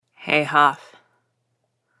Hey, Huff,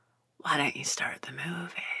 why don't you start the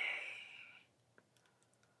movie?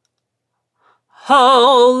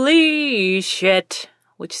 Holy shit!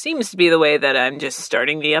 Which seems to be the way that I'm just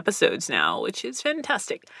starting the episodes now, which is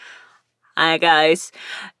fantastic. Hi, guys.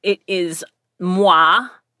 It is moi,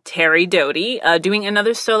 Terry Doty, doing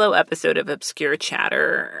another solo episode of Obscure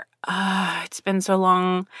Chatter. It's been so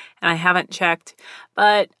long, and I haven't checked,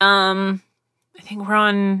 but I think we're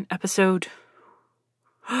on episode...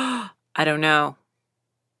 I don't know.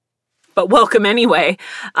 But welcome anyway.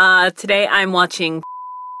 Today I'm watching,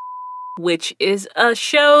 which is a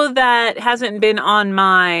show that hasn't been on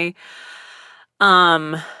my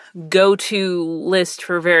go-to list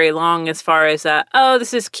for very long as far as,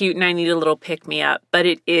 this is cute and I need a little pick-me-up. But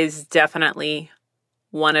it is definitely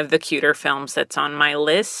one of the cuter films that's on my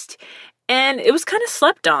list. And it was kind of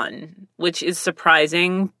slept on, which is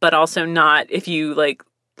surprising, but also not. If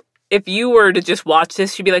you were to just watch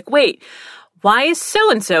this, you'd be like, wait, why is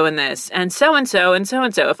so-and-so in this? And so-and-so and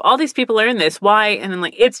so-and-so. If all these people are in this, why? And then,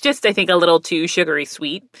 it's just, I think, a little too sugary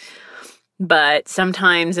sweet. But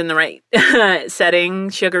sometimes in the right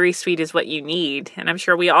setting, sugary sweet is what you need. And I'm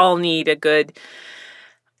sure we all need a good,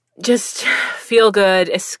 just feel-good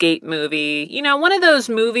escape movie. You know, one of those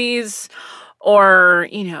movies or,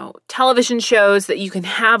 television shows that you can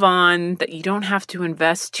have on that you don't have to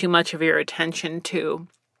invest too much of your attention to.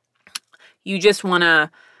 You just want to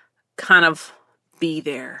kind of be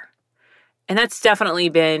there. And that's definitely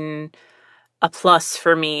been a plus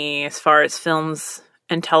for me as far as films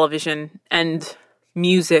and television and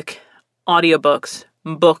music, audiobooks,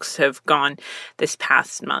 books have gone this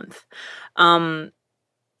past month.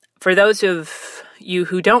 For those of you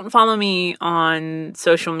who don't follow me on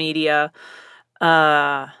social media,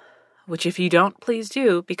 which if you don't, please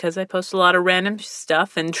do, because I post a lot of random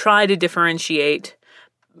stuff and try to differentiate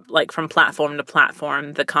from platform to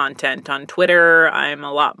platform, the content. On Twitter, I'm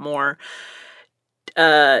a lot more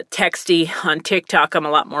texty. On TikTok, I'm a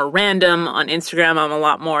lot more random. On Instagram, I'm a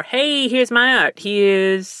lot more, hey, here's my art.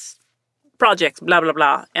 Here's projects, blah, blah,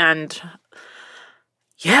 blah. And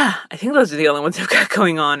yeah, I think those are the only ones I've got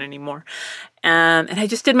going on anymore. And I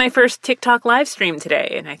just did my first TikTok live stream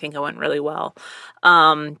today, and I think it went really well.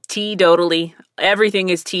 T-dotally. Everything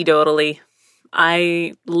is T-dotally.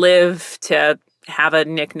 I live to have a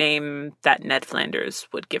nickname that Ned Flanders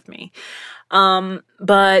would give me.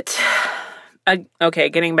 But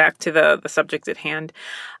getting back to the subject at hand,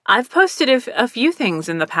 I've posted a few things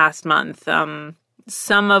in the past month,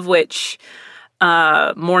 some of which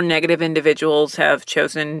more negative individuals have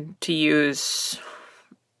chosen to use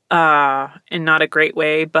in not a great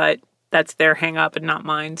way, but that's their hang up and not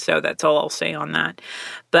mine, so that's all I'll say on that.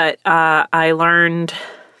 But I learned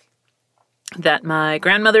that my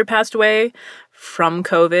grandmother passed away from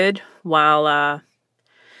COVID while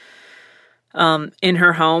in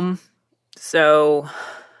her home,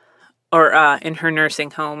 in her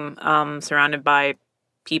nursing home, surrounded by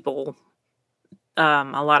people,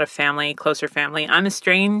 a lot of family, closer family. I'm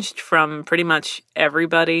estranged from pretty much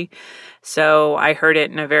everybody, so I heard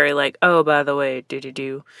it in a very oh, by the way,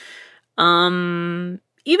 do.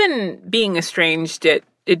 Even being estranged,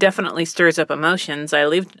 it definitely stirs up emotions. I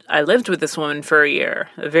lived with this woman for a year,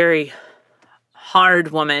 a very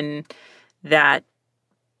hard woman that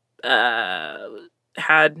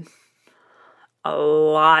had a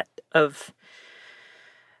lot of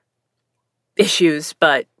issues,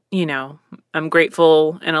 but I'm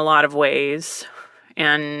grateful in a lot of ways.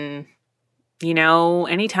 And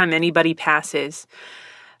anytime anybody passes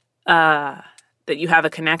that you have a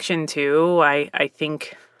connection to, I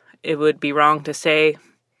think it would be wrong to say,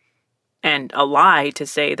 and a lie to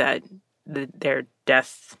say, that their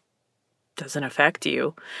death doesn't affect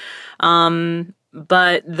you.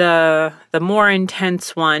 But the more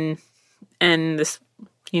intense one, and this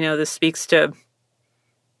speaks to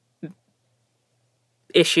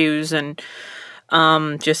issues and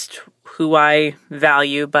just who I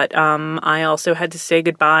value, but I also had to say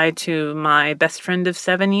goodbye to my best friend of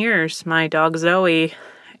 7 years, my dog Zoe,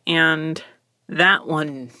 and that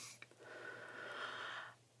one,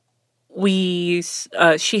 she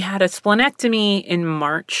had a splenectomy in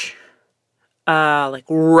March,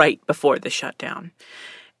 right before the shutdown.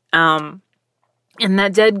 And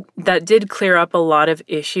that did clear up a lot of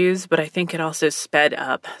issues, but I think it also sped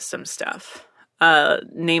up some stuff.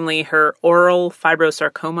 Namely her oral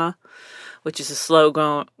fibrosarcoma, which is a slow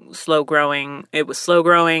growing. It was slow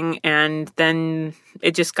growing, and then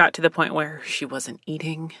it just got to the point where she wasn't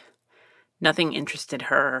eating. Nothing interested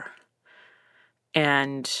her,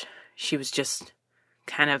 and she was just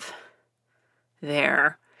kind of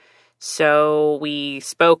there. So we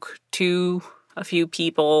spoke 2 a few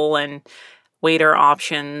people and waiter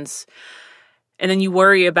options. And then you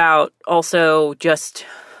worry about also just,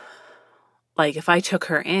 like, if I took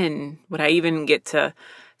her in, would I even get to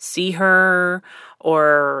see her?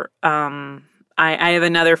 Or I have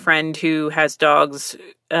another friend who has dogs,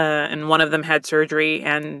 and one of them had surgery,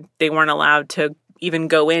 and they weren't allowed to even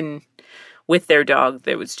go in with their dog.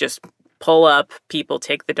 It was just pull up, people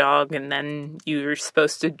take the dog, and then you're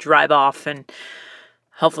supposed to drive off and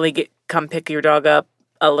hopefully come pick your dog up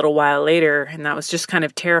a little while later. And that was just kind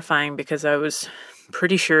of terrifying because I was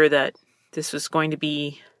pretty sure that this was going to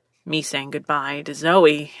be me saying goodbye to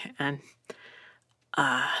Zoe, and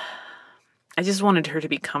I just wanted her to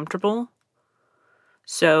be comfortable.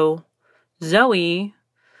 So Zoe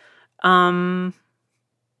got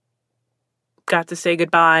to say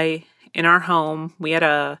goodbye in our home. We had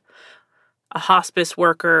a hospice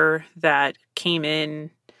worker that came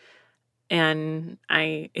in, and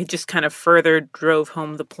it just kind of further drove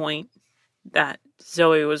home the point that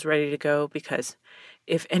Zoe was ready to go, because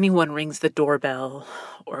if anyone rings the doorbell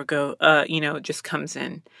or just comes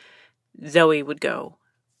in, Zoe would go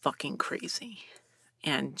fucking crazy.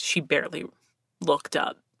 And she barely looked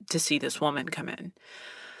up to see this woman come in.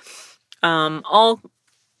 All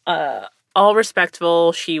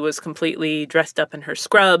respectful. She was completely dressed up in her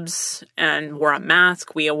scrubs and wore a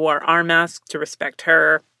mask. We wore our mask to respect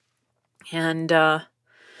her. And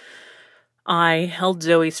I held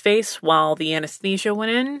Zoe's face while the anesthesia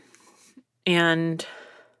went in. And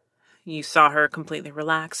you saw her completely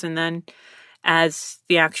relax. And then as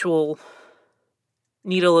the actual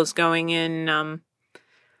needle is going in,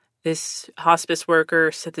 this hospice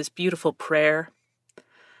worker said this beautiful prayer.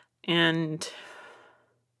 And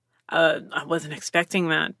I wasn't expecting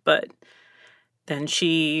that, but then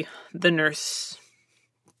the nurse,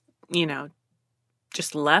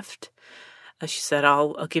 just left. She said,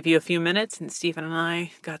 I'll give you a few minutes, and Stephen and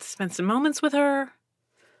I got to spend some moments with her.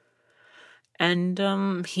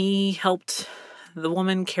 And he helped the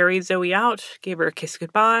woman carry Zoe out, gave her a kiss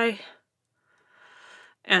goodbye.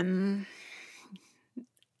 And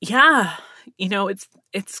yeah,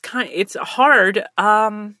 it's hard.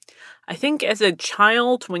 I think as a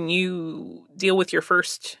child, when you deal with your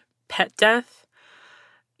first pet death,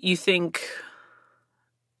 you think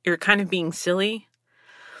you're kind of being silly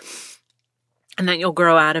and that you'll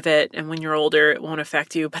grow out of it. And when you're older, it won't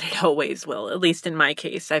affect you, but it always will. At least in my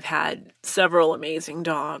case, I've had several amazing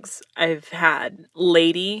dogs. I've had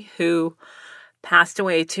Lady, who passed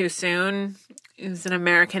away too soon. It was an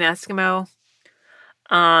American Eskimo.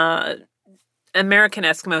 American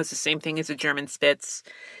Eskimo is the same thing as a German Spitz.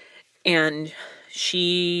 And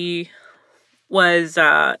she was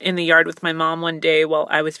in the yard with my mom one day while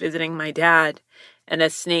I was visiting my dad, and a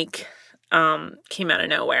snake came out of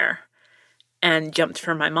nowhere and lunged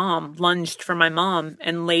for my mom,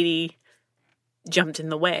 and Lady jumped in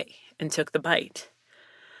the way and took the bite.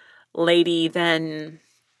 Lady then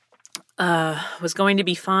was going to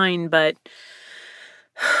be fine, but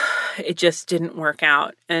it just didn't work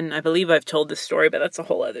out. And I believe I've told this story, but that's a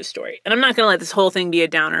whole other story. And I'm not going to let this whole thing be a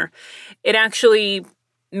downer. It actually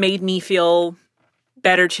made me feel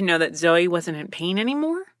better to know that Zoe wasn't in pain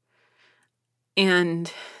anymore.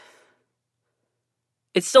 And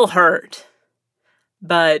it still hurt,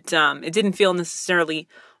 but it didn't feel necessarily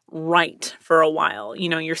right for a while.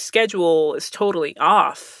 Your schedule is totally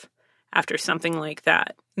off after something like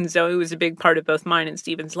that. And Zoe was a big part of both mine and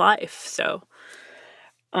Stephen's life. So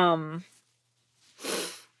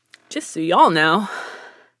just so y'all know,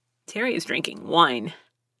 Terry is drinking wine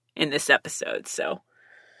in this episode, so.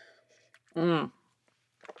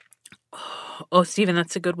 Oh, Stephen,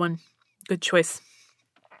 that's a good one. Good choice.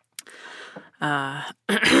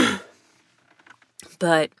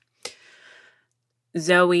 But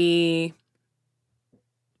Zoe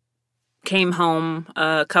came home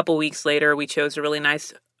a couple weeks later. We chose a really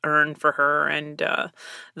nice urn for her, and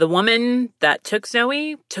the woman that took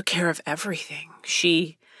Zoe took care of everything.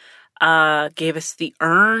 She gave us the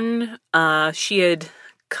urn. She had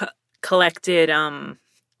collected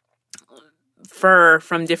fur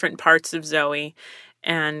from different parts of Zoe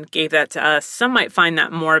and gave that to us. Some might find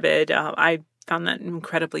that morbid. I found that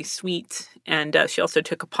incredibly sweet. And she also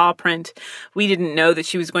took a paw print. We didn't know that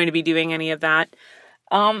she was going to be doing any of that.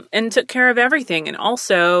 And took care of everything. And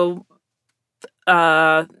also,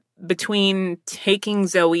 between taking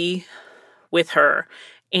Zoe with her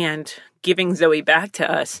and giving Zoe back to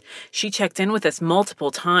us, she checked in with us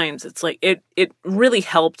multiple times. It's like, it really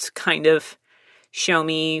helped kind of show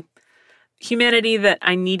me humanity that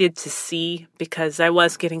I needed to see, because I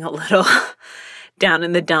was getting a little down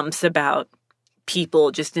in the dumps about people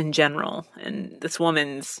just in general. And this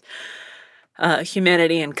woman's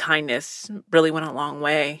humanity and kindness really went a long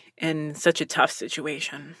way in such a tough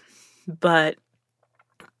situation. But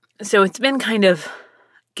so it's been kind of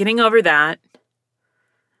getting over that.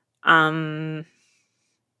 Had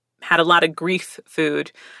a lot of grief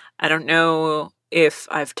food. I don't know if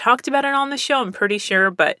I've talked about it on the show. I'm pretty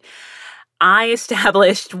sure, but I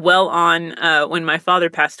established well on when my father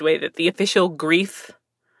passed away that the official grief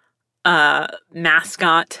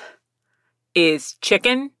mascot is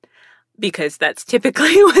chicken, because that's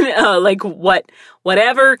typically when,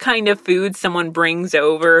 whatever kind of food someone brings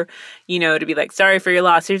over, to be like, sorry for your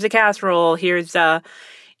loss. Here's a casserole. Here's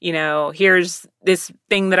here's this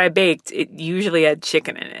thing that I baked. It usually had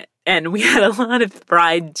chicken in it. And we had a lot of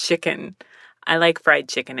fried chicken. I like fried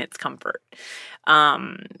chicken. It's comfort.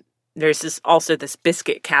 There's also this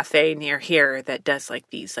biscuit cafe near here that does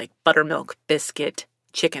these buttermilk biscuit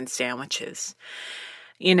chicken sandwiches.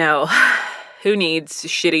 Who needs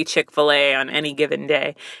shitty Chick-fil-A on any given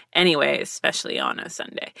day? Anyway, especially on a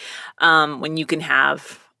Sunday. When you can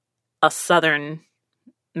have a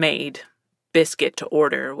Southern-made biscuit to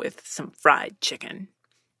order with some fried chicken.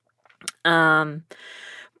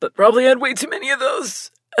 But probably had way too many of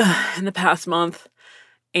those in the past month.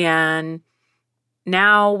 And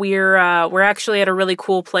now we're actually at a really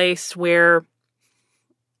cool place where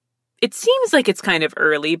it seems like it's kind of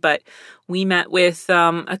early, but we met with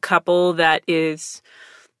a couple that is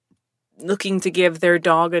looking to give their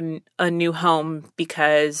dog a new home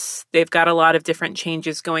because they've got a lot of different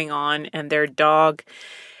changes going on and their dog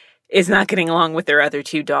is not getting along with their other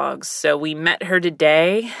two dogs. So we met her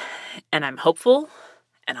today, and I'm hopeful,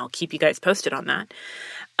 and I'll keep you guys posted on that.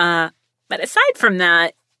 But aside from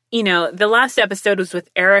that, the last episode was with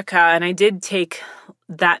Erica, and I did take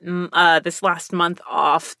that this last month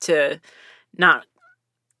off to not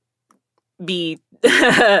be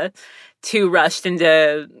too rushed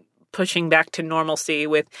into pushing back to normalcy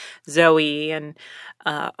with Zoe and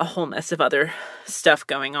a whole mess of other stuff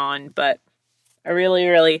going on. But I really,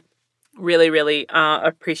 really, really, really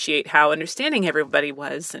appreciate how understanding everybody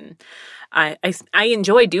was, and I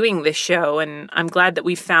enjoy doing this show, and I'm glad that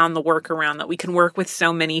we found the workaround that we can work with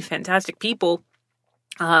so many fantastic people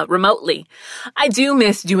remotely. I do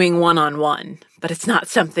miss doing one-on-one, but it's not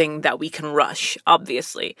something that we can rush,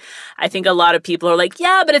 obviously. I think a lot of people are like,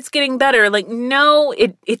 yeah, but it's getting better. No,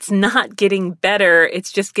 it's not getting better.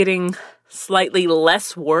 It's just getting slightly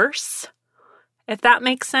less worse, if that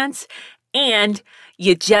makes sense. And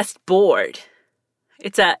you're just bored.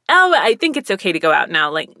 I think it's okay to go out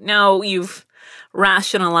now. No, you've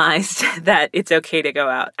rationalized that it's okay to go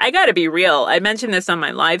out. I gotta be real. I mentioned this on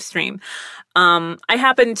my live stream. I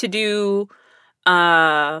happened to do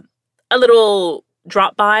a little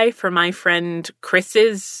drop by for my friend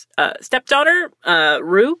Chris's stepdaughter,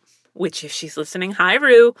 Rue, which if she's listening, hi,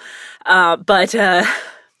 Rue. But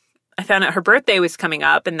I found out her birthday was coming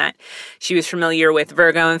up and that she was familiar with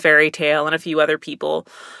Virgo and Fairy Tale and a few other people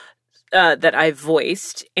that I've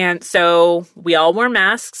voiced. And so we all wore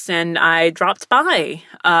masks and I dropped by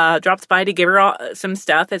to give her some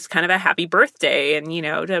stuff as kind of a happy birthday and,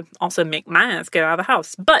 to also make my ass get out of the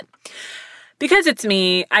house. But because it's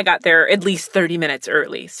me, I got there at least 30 minutes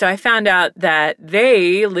early. So I found out that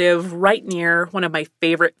they live right near one of my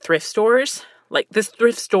favorite thrift stores. This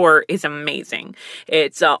thrift store is amazing.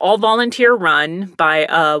 It's all volunteer run by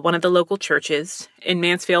one of the local churches in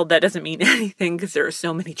Mansfield. That doesn't mean anything because there are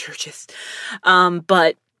so many churches.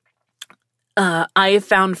 But I have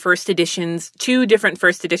found two different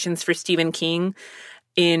first editions for Stephen King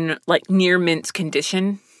in near mint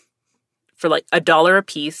condition for $1 a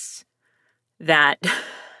piece that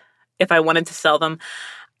if I wanted to sell them,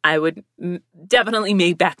 I would definitely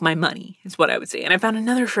make back my money, is what I would say. And I found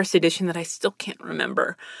another first edition that I still can't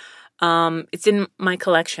remember. It's in my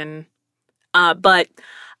collection. But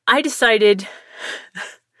I decided,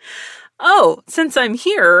 since I'm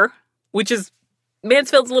here, which is,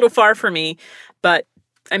 Mansfield's a little far for me, but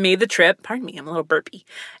I made the trip. Pardon me, I'm a little burpy.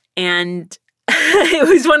 And it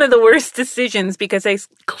was one of the worst decisions because I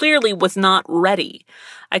clearly was not ready.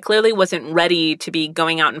 I clearly wasn't ready to be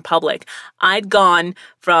going out in public. I'd gone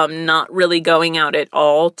from not really going out at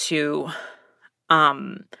all to,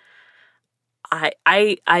 I've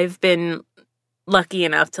been lucky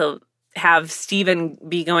enough to have Steven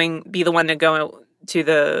be the one to go to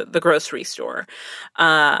the grocery store.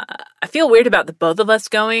 I feel weird about the both of us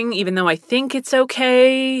going, even though I think it's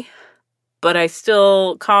okay. But I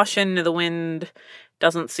still caution the wind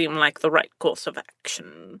doesn't seem like the right course of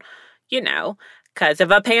action, because of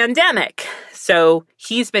a pandemic. So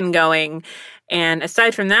he's been going. And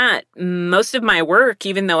aside from that, most of my work,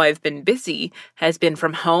 even though I've been busy, has been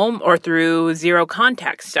from home or through zero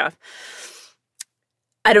contact stuff.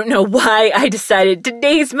 I don't know why I decided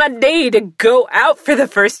today's my day to go out for the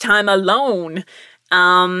first time alone.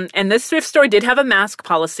 And this thrift store did have a mask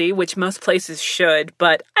policy, which most places should,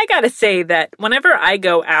 but I gotta say that whenever I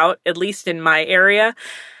go out, at least in my area,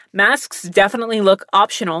 masks definitely look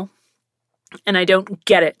optional, and I don't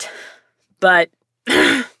get it. But,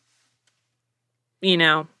 you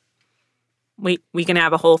know, we can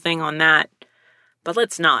have a whole thing on that, but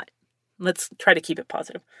let's not. Let's try to keep it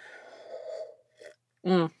positive.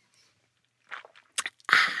 Wine.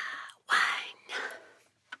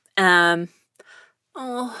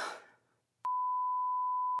 Oh,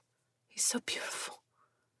 he's so beautiful.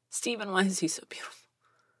 Stephen, why is he so beautiful?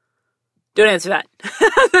 Don't answer that.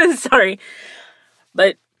 Sorry.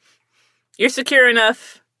 But you're secure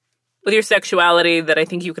enough with your sexuality that I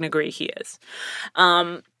think you can agree he is.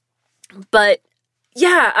 But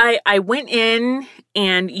yeah, I went in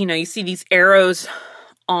and, you know, you see these arrows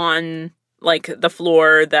on like the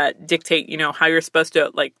floor that dictate, you know, how you're supposed to,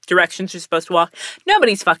 like, directions you're supposed to walk.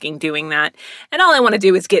 Nobody's fucking doing that. And all I want to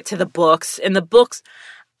do is get to the books. And the books,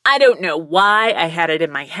 I don't know why I had it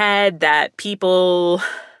in my head that people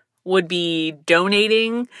would be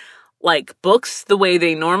donating, like, books the way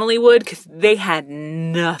they normally would, because they had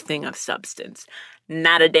nothing of substance.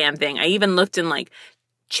 Not a damn thing. I even looked in, like,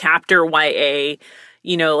 chapter YA,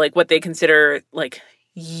 you know, like, what they consider, like,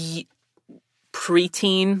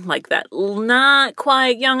 preteen, like that, not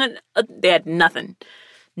quite young. They had nothing.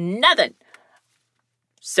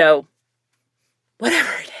 So,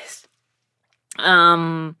 whatever it is.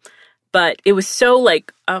 But it was so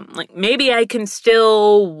like maybe I can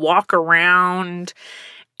still walk around,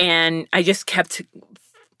 and I just kept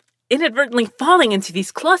inadvertently falling into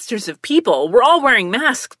these clusters of people. We're all wearing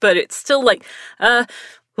masks, but it's still like, oh,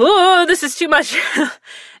 this is too much.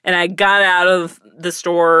 And I got out of the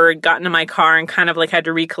store, got into my car, and kind of like had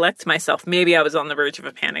to recollect myself. Maybe I was on the verge of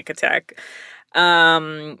a panic attack.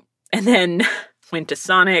 And then went to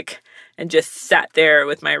Sonic and just sat there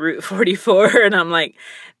with my Route 44. And I'm like,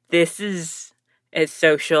 this is as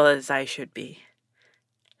social as I should be.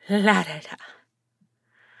 La da da.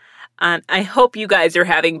 I hope you guys are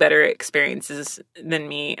having better experiences than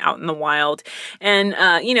me out in the wild. And,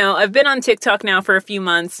 you know, I've been on TikTok now for a few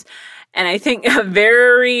months, and I think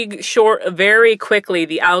very quickly,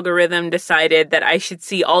 the algorithm decided that I should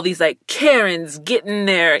see all these, like, Karens getting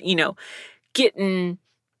there, you know, getting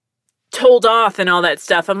told off and all that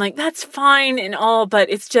stuff. I'm like, that's fine and all, but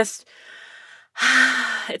it's just,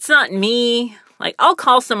 it's not me. Like, I'll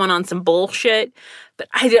call someone on some bullshit, but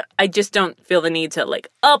I just don't feel the need to, like,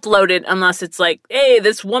 upload it unless it's like, hey,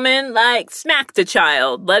 this woman, like, smacked a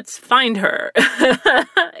child. Let's find her.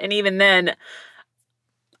 And even then,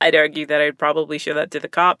 I'd argue that I'd probably show that to the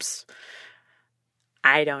cops.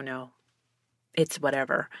 I don't know. It's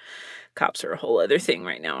whatever. Cops are a whole other thing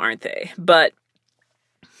right now, aren't they? But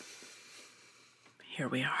here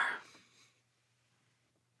we are.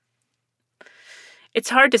 It's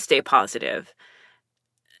hard to stay positive.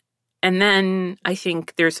 And then I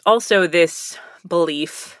think there's also this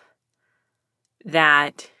belief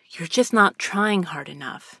that you're just not trying hard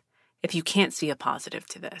enough if you can't see a positive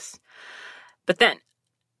to this. But then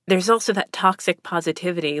there's also that toxic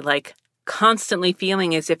positivity, like constantly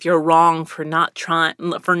feeling as if you're wrong for not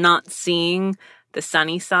seeing the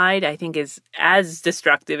sunny side, I think is as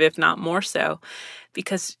destructive, if not more so,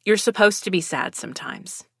 because you're supposed to be sad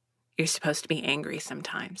sometimes. You're supposed to be angry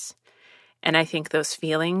sometimes. And I think those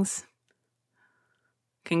feelings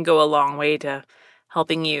can go a long way to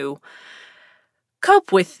helping you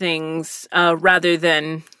cope with things rather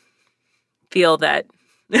than feel that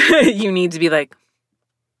you need to be like,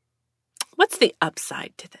 what's the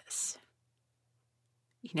upside to this?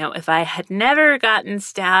 You know, if I had never gotten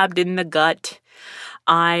stabbed in the gut,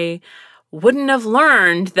 I wouldn't have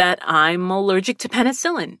learned that I'm allergic to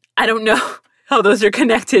penicillin. I don't know how those are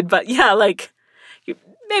connected, but yeah, like,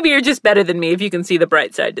 maybe you're just better than me if you can see the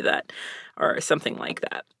bright side to that, or something like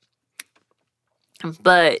that.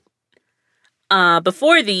 But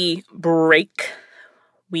before the break,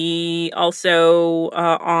 we also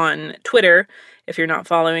on Twitter, if you're not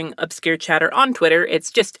following Obscure Chatter on Twitter, it's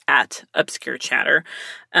just at Obscure Chatter.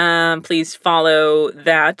 Please follow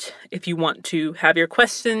that if you want to have your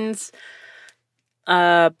questions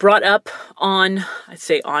brought up on, I'd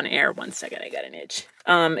say on air. 1 second, I got an itch.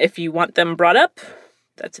 If you want them brought up,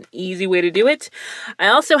 that's an easy way to do it. I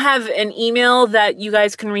also have an email that you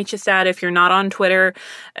guys can reach us at if you're not on Twitter.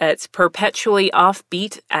 It's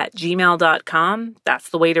perpetuallyoffbeat@gmail.com. That's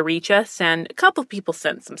the way to reach us. And a couple of people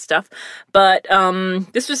sent some stuff. But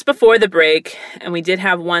this was before the break, and we did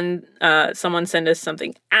have someone send us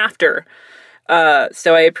something after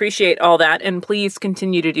So I appreciate all that, and please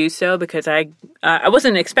continue to do so, because I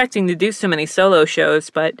wasn't expecting to do so many solo shows,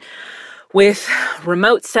 but with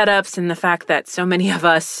remote setups and the fact that so many of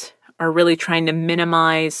us are really trying to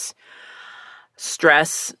minimize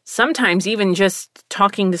stress, sometimes even just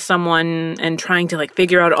talking to someone and trying to like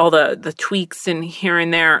figure out all the tweaks and here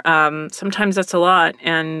and there, sometimes that's a lot,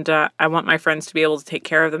 and I want my friends to be able to take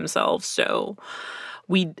care of themselves. So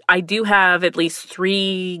I do have at least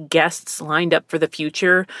 3 guests lined up for the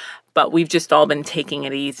future, but we've just all been taking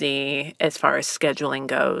it easy as far as scheduling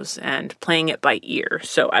goes and playing it by ear.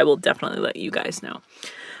 So I will definitely let you guys know.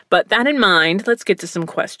 But that in mind, let's get to some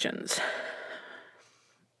questions.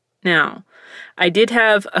 Now, I did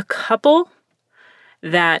have a couple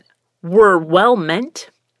that were well meant,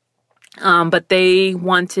 but they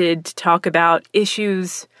wanted to talk about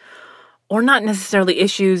issues, or not necessarily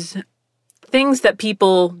issues, things that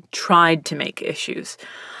people tried to make issues.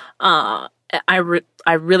 I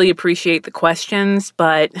really appreciate the questions,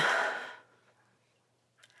 but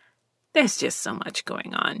there's just so much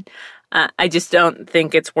going on. I just don't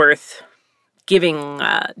think it's worth giving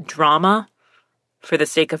drama for the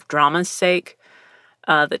sake of drama's sake,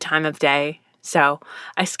 the time of day. So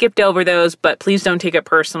I skipped over those, but please don't take it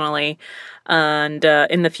personally. And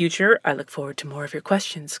in the future, I look forward to more of your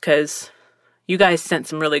questions, because you guys sent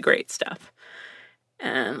some really great stuff.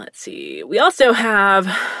 And let's see. We also have,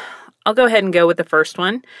 I'll go ahead and go with the first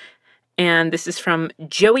one. And this is from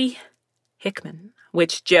Joey Hickman,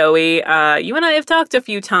 which Joey, you and I have talked a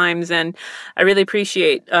few times, and I really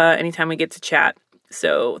appreciate anytime we get to chat.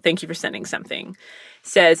 So thank you for sending something.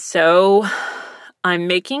 Says, so I'm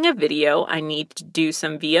making a video I need to do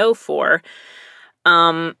some VO for,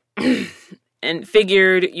 and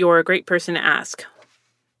figured you're a great person to ask.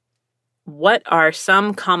 What are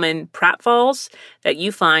some common pratfalls that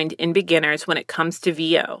you find in beginners when it comes to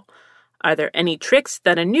VO? Are there any tricks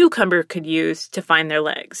that a newcomer could use to find their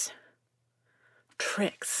legs?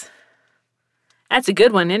 Tricks. That's a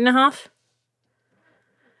good one, isn't it, Hoff?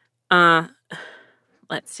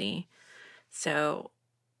 Let's see. So,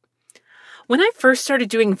 when I first started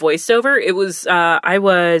doing voiceover, it was,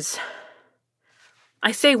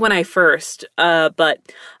 I say when I first, but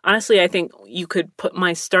honestly, I think you could put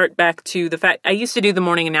my start back to the fact I used to do the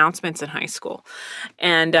morning announcements in high school,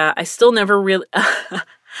 and I still never really,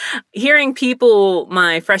 hearing people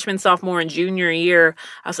my freshman, sophomore, and junior year,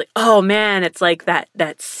 I was like, oh man, it's like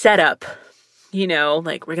that setup, you know,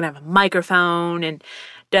 like we're going to have a microphone and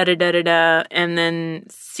da-da-da-da-da, and then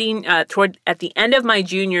at the end of my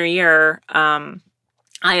junior year,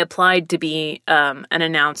 I applied to be an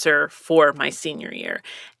announcer for my senior year.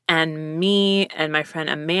 And me and my friend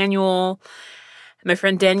Emmanuel, my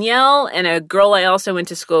friend Danielle, and a girl I also went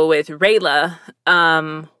to school with,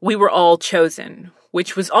 Rayla, we were all chosen,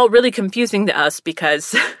 which was all really confusing to us,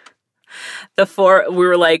 because we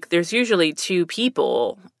were like, there's usually 2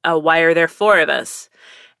 people. Why are there 4 of us?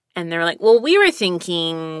 And they're like, well, we were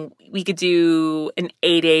thinking we could do an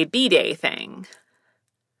A-Day, B-Day thing.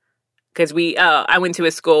 Because I went to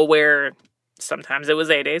a school where sometimes it was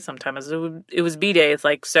A-Day, sometimes it was B-Day. It's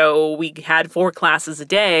like, so we had 4 classes a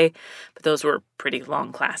day, but those were pretty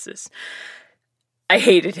long classes. I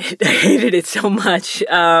hated it. I hated it so much.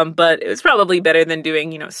 But it was probably better than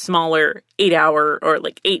doing, smaller 8-hour or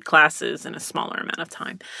like 8 classes in a smaller amount of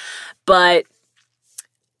time. But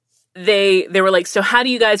they were like, so how do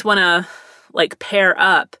you guys want to like pair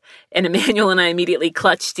up? And Emmanuel and I immediately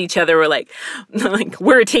clutched each other. We're like,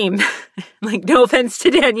 we're a team. Like, no offense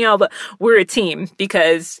to Danielle, but we're a team.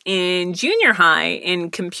 Because in junior high,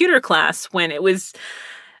 in computer class, when it was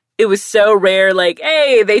so rare, like,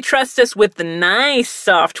 hey, they trust us with the nice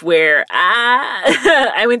software.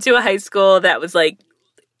 I went to a high school and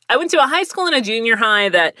a junior high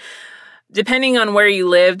that, depending on where you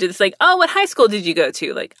lived, it's like, oh, what high school did you go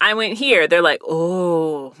to? Like, I went here. They're like,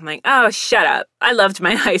 oh. I'm like, oh, shut up. I loved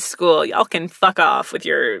my high school. Y'all can fuck off with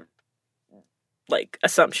your, like,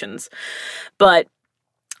 assumptions. But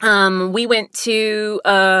we went to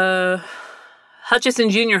Hutchison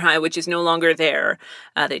Junior High, which is no longer there.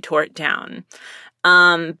 They tore it down.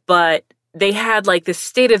 But they had, like, this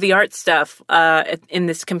state-of-the-art stuff in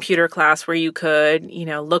this computer class where you could,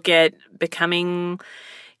 look at becoming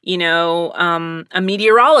a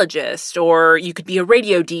meteorologist, or you could be a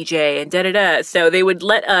radio DJ and da-da-da. So they would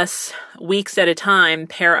let us, weeks at a time,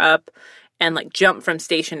 pair up and like jump from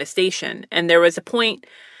station to station. And there was a point,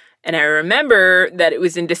 and I remember that it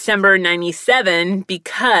was in December 97,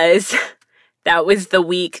 because that was the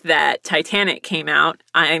week that Titanic came out.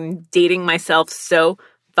 I'm dating myself so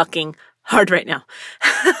fucking hard right now.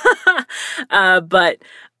 But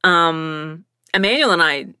Emmanuel and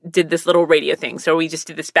I did this little radio thing. So we just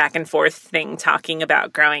did this back and forth thing talking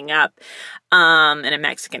about growing up in a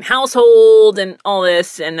Mexican household and all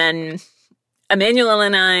this. And then Emmanuel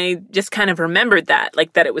and I just kind of remembered that,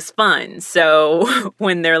 like that it was fun. So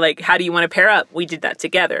when they're like, how do you want to pair up? We did that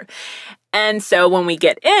together. And so when we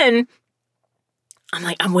get in, I'm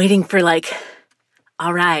like, I'm waiting for like,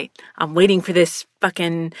 all right, I'm waiting for this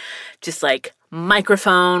fucking just like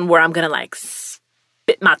microphone where I'm going to like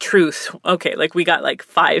spit my truth. Okay, like we got like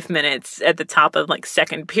 5 minutes at the top of like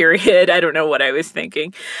second period. I don't know what I was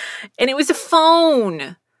thinking. And it was a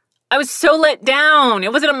phone. I was so let down.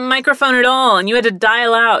 It wasn't a microphone at all. And you had to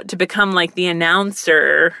dial out to become like the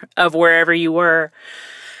announcer of wherever you were.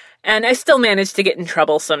 And I still managed to get in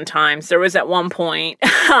trouble sometimes. There was at one point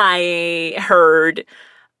I heard,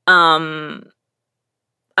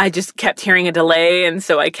 I just kept hearing a delay. And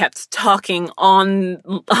so I kept talking on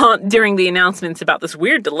during the announcements about this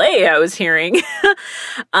weird delay I was hearing.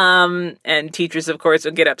 And teachers, of course,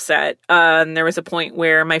 would get upset. And there was a point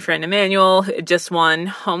where my friend Emmanuel had just won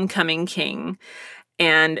Homecoming King.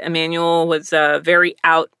 And Emmanuel was a very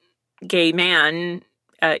out gay man,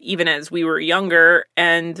 even as we were younger,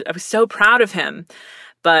 and I was so proud of him.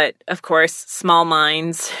 But, of course, small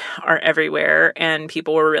minds are everywhere, and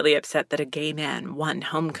people were really upset that a gay man won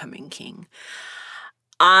Homecoming King.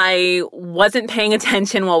 I wasn't paying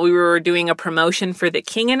attention while we were doing a promotion for The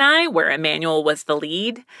King and I, where Emmanuel was the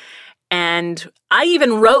lead, and I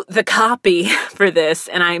even wrote the copy for this,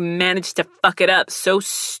 and I managed to fuck it up so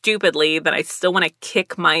stupidly that I still want to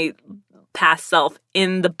kick my past self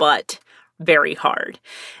in the butt very hard.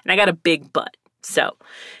 And I got a big butt, so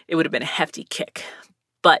it would have been a hefty kick.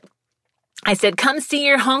 But I said, come see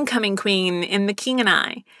your homecoming queen in The King and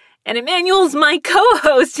I. And Emmanuel's my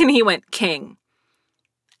co-host. And he went, King.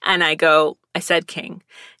 And I said King. And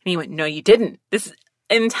he went, no, you didn't. This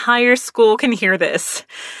entire school can hear this.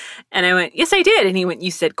 And I went, yes, I did. And he went,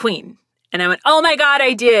 you said queen. And I went, oh my God,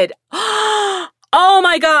 I did. Oh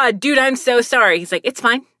my God, dude, I'm so sorry. He's like, it's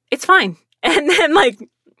fine. It's fine. And then like,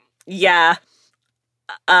 yeah,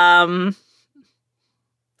 I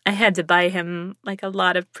had to buy him like a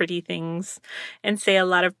lot of pretty things and say a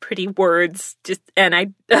lot of pretty words.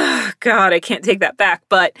 God, I can't take that back.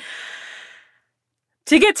 But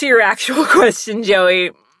to get to your actual question, Joey,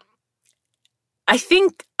 I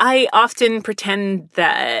think I often pretend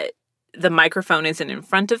that the microphone isn't in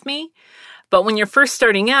front of me. But when you're first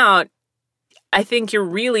starting out, I think you're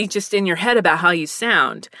really just in your head about how you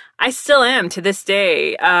sound. I still am to this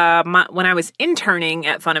day. When I was interning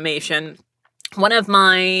at Funimation, one of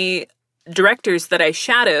my directors that I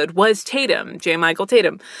shadowed was Tatum, J. Michael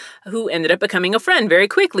Tatum, who ended up becoming a friend very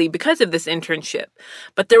quickly because of this internship.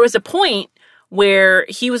 But there was a point where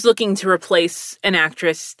he was looking to replace an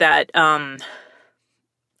actress that,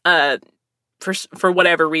 for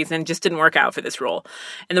whatever reason, just didn't work out for this role.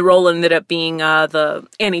 And the role ended up being the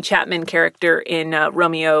Annie Chapman character in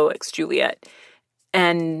Romeo x Juliet.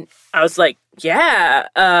 And I was like, yeah,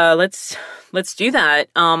 let's do that.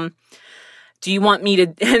 Do you want me to,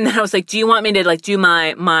 and then I was like, do you want me to like do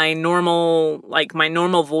my normal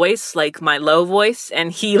voice, like my low voice?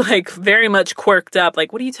 And he like very much quirked up,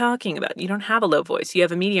 like, what are you talking about? You don't have a low voice. You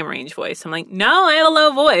have a medium range voice. I'm like, no, I have a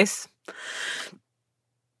low voice.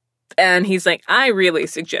 And he's like, I really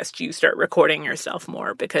suggest you start recording yourself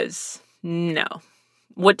more because no.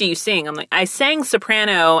 What do you sing? I'm like, I sang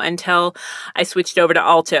soprano until I switched over to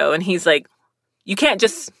alto. And he's like, you can't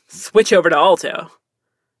just switch over to alto.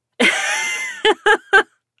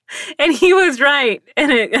 And he was right.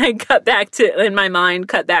 And I cut back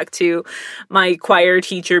to my choir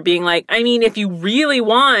teacher being like, I mean, if you really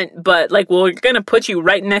want, but like, well, we're going to put you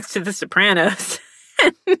right next to the sopranos.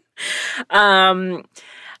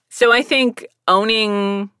 So I think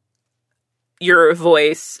owning your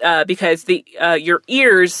voice, because your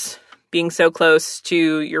ears being so close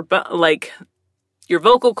to your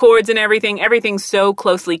vocal cords and everything's so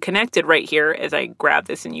closely connected right here as I grab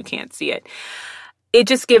this and you can't see it. It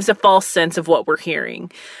just gives a false sense of what we're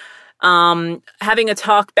hearing. Having a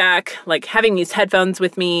talk back, like having these headphones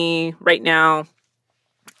with me right now,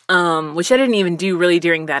 which I didn't even do really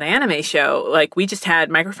during that anime show. Like we just had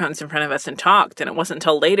microphones in front of us and talked, and it wasn't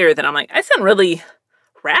until later that I'm like, I sound really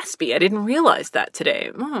raspy. I didn't realize that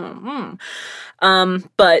today.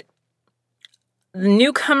 But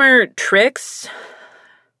newcomer tricks,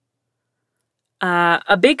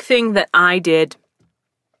 a big thing that I did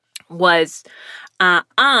was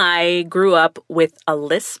I grew up with a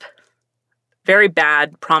lisp, very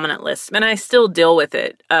bad, prominent lisp, and I still deal with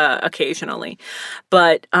it occasionally.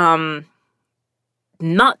 But not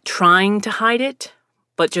trying to hide it,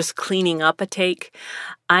 but just cleaning up a take.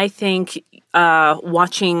 I think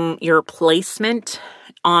watching your placement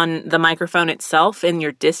on the microphone itself and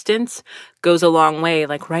your distance goes a long way.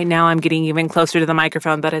 Like right now I'm getting even closer to the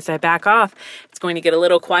microphone, but as I back off, it's going to get a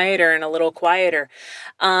little quieter and a little quieter.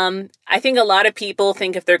 I think a lot of people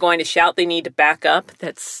think if they're going to shout, they need to back up.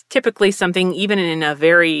 That's typically something, even in a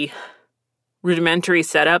very rudimentary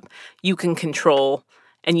setup, you can control,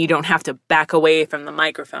 and you don't have to back away from the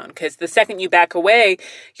microphone, because the second you back away,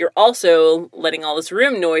 you're also letting all this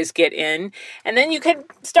room noise get in, and then you could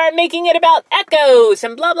start making it about echoes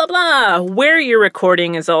and blah, blah, blah. Where you're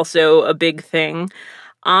recording is also a big thing.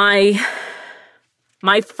 My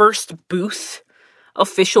first booth,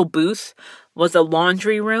 official booth, was a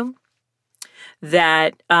laundry room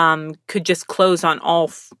that could just close on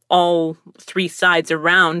all three sides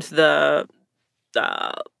around the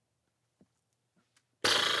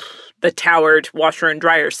towered washer and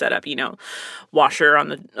dryer setup, washer on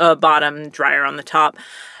the bottom, dryer on the top.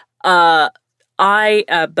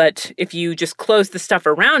 But if you just close the stuff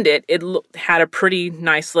around it, it had a pretty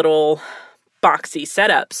nice little boxy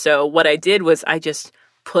setup. So what I did was I just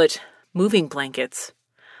put moving blankets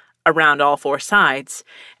around all four sides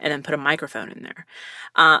and then put a microphone in there.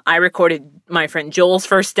 I recorded my friend Joel's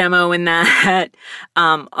first demo in that,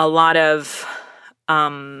 a lot of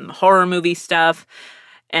horror movie stuff,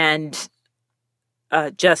 and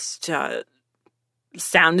just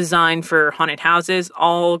sound design for haunted houses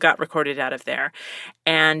all got recorded out of there.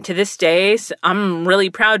 And to this day, I'm really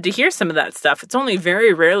proud to hear some of that stuff. It's only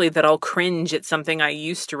very rarely that I'll cringe at something I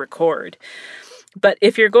used to record. But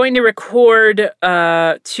if you're going to record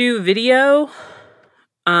to video,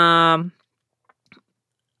 I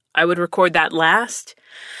would record that last.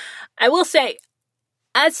 I will say,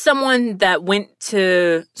 as someone that went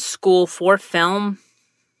to school for film,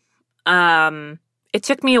 it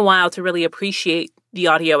took me a while to really appreciate the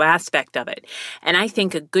audio aspect of it. And I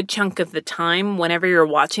think a good chunk of the time, whenever you're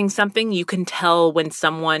watching something, you can tell when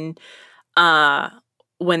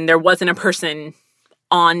when there wasn't a person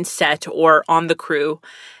on set or on the crew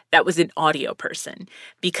that was an audio person,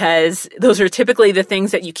 because those are typically the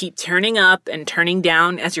things that you keep turning up and turning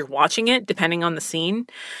down as you're watching it, depending on the scene.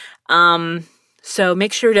 So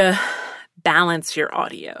make sure to balance your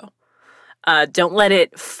audio. Don't let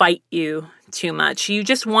it fight you too much. You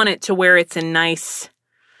just want it to where it's a nice,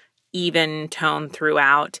 even tone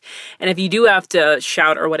throughout. And if you do have to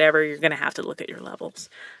shout or whatever, you're going to have to look at your levels.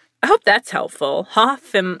 I hope that's helpful.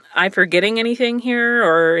 Hoff, am I forgetting anything here,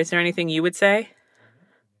 or is there anything you would say?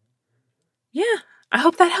 Yeah, I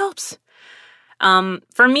hope that helps.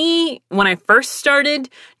 For me, when I first started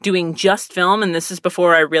doing just film, and this is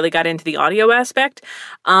before I really got into the audio aspect,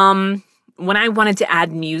 when I wanted to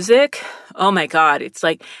add music, oh my God, it's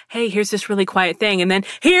like, hey, here's this really quiet thing, and then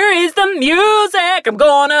here is the music. I'm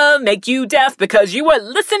gonna make you deaf because you were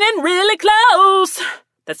listening really close.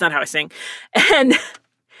 That's not how I sing. And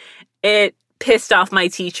it pissed off my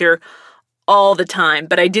teacher all the time,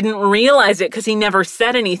 but I didn't realize it because he never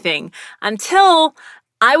said anything until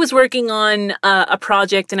I was working on a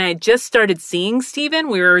project and I had just started seeing Steven.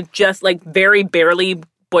 We were just like very barely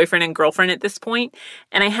boyfriend and girlfriend at this point,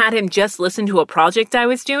 and I had him just listen to a project I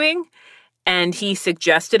was doing, and he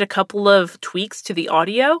suggested a couple of tweaks to the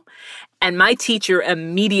audio, and my teacher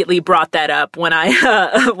immediately brought that up when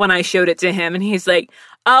I showed it to him, and he's like,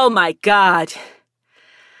 "Oh my God,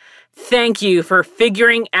 thank you for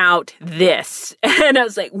figuring out this." And I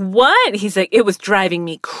was like, "What?" He's like, "It was driving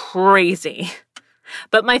me crazy."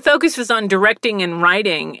 But my focus was on directing and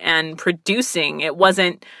writing and producing. It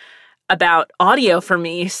wasn't about audio for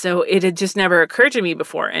me, so it had just never occurred to me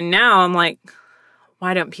before. And now I'm like,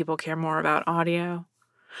 why don't people care more about audio?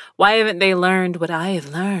 Why haven't they learned what I have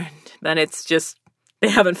learned? Then it's just, they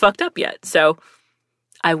haven't fucked up yet. So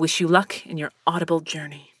I wish you luck in your audible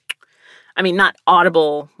journey. I mean, not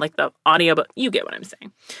audible like the audio, but you get what I'm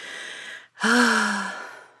saying. I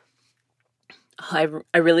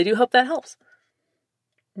really do hope that helps.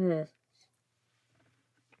 They're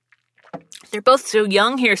both so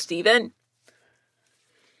young here, Steven.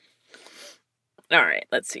 All right,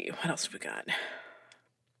 let's see. What else have we got?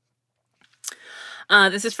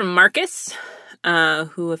 This is from Marcus,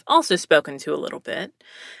 who I've also spoken to a little bit.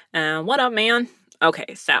 What up, man?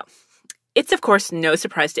 Okay, so it's, of course, no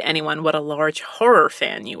surprise to anyone what a large horror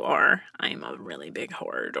fan you are. I'm a really big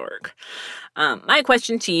horror dork. My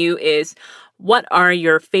question to you is, what are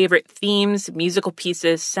your favorite themes, musical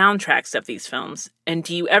pieces, soundtracks of these films? And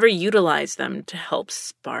do you ever utilize them to help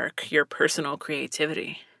spark your personal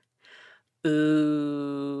creativity?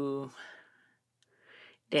 Ooh,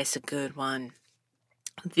 that's a good one.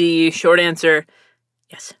 The short answer,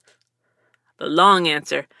 yes. The long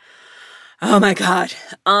answer, Oh my God.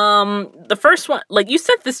 The first one, like you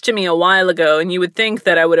sent this to me a while ago and you would think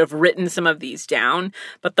that I would have written some of these down,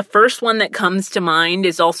 but the first one that comes to mind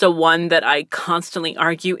is also one that I constantly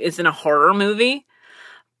argue isn't a horror movie.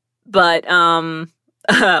 But,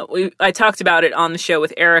 I talked about it on the show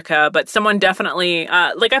with Erica, but someone definitely,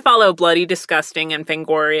 I follow Bloody Disgusting and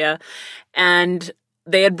Fangoria, and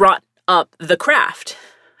they had brought up The Craft.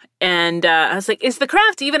 And, I was like, is The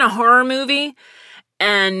Craft even a horror movie?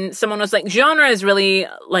 And someone was like, genre is really,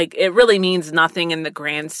 it really means nothing in the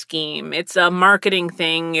grand scheme. It's a marketing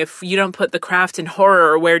thing. If you don't put The Craft in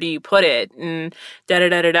horror, where do you put it? And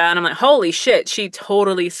da-da-da-da-da. And I'm like, holy shit, she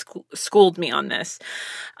totally schooled me on this.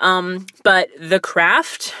 But The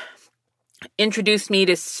Craft introduced me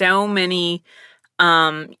to so many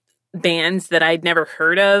bands that I'd never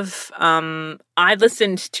heard of. I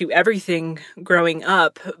listened to everything growing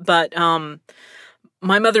up, but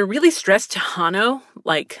my mother really stressed Tejano,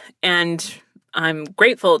 and I'm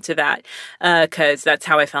grateful to that, because that's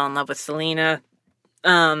how I fell in love with Selena.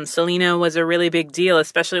 Selena was a really big deal,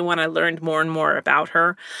 especially when I learned more and more about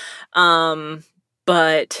her.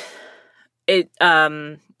 But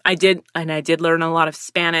I did learn a lot of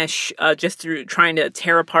Spanish, just through trying to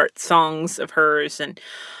tear apart songs of hers,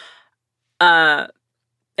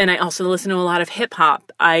 and I also listened to a lot of hip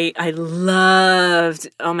hop. I loved,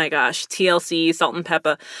 oh my gosh, TLC, Salt and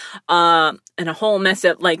Pepper, and a whole mess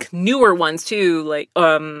of newer ones too,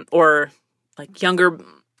 or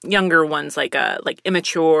younger ones like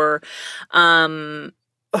Immature, or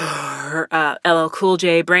LL Cool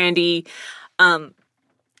J, Brandy.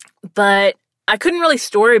 But I couldn't really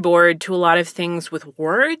storyboard to a lot of things with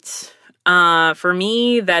words. For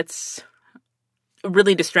me, that's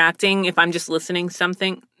really distracting if I'm just listening to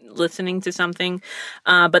something.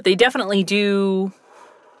 But they definitely do.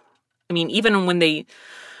 I mean, even when they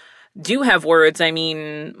do have words, I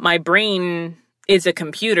mean, my brain is a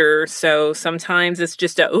computer, so sometimes it's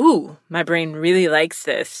just my brain really likes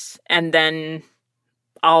this. And then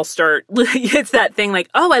I'll start, it's that thing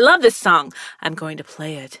I love this song. I'm going to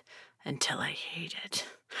play it until I hate it.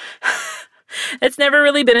 It's never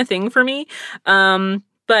really been a thing for me.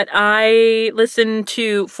 But I listen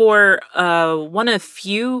to, one of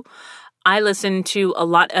few, I listen to a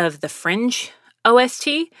lot of the Fringe OST,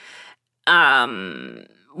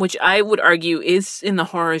 which I would argue is in the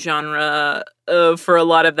horror genre for a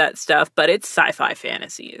lot of that stuff, but it's sci-fi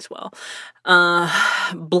fantasy as well. The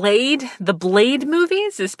Blade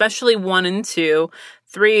movies, especially 1 and 2,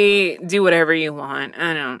 3, do whatever you want.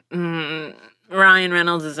 I don't, Ryan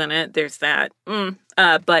Reynolds is in it, there's that.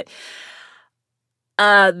 But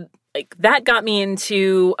that got me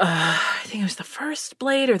into, I think it was the first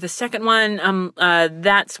Blade or the second one.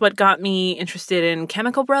 That's what got me interested in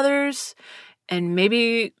Chemical Brothers and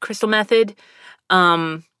maybe Crystal Method.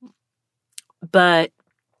 But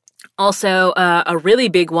also, a really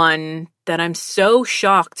big one that I'm so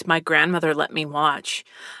shocked my grandmother let me watch,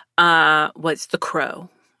 was The Crow.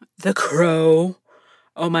 The Crow.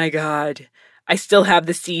 Oh my God. I still have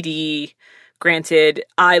the CD. Granted,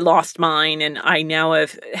 I lost mine and I now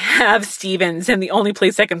have Stevens, and the only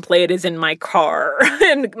place I can play it is in my car.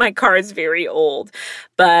 And my car is very old.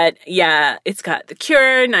 But yeah, it's got The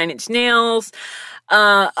Cure, Nine Inch Nails,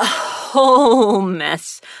 a whole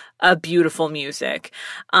mess of beautiful music.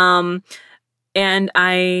 And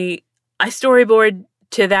I storyboard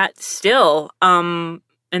to that still. And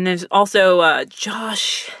there's also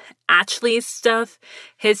Josh Atchley's stuff.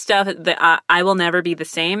 His stuff, I Will Never Be the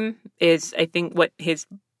Same, is I think what his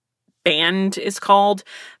band is called,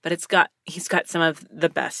 but he's got some of the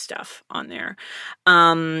best stuff on there.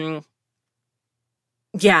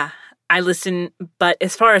 Yeah, I listen, but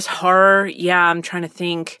as far as horror, yeah, I'm trying to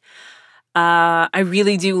think. I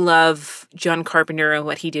really do love John Carpenter and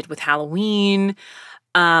what he did with Halloween.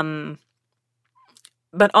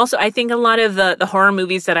 But also, I think a lot of the horror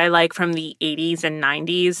movies that I like from the 80s and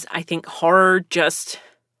 90s, I think horror just,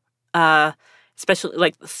 especially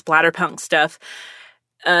like the splatterpunk stuff,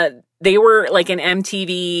 they were like an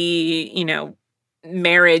MTV,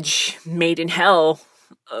 marriage made in hell,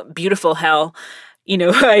 beautiful hell.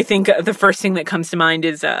 I think the first thing that comes to mind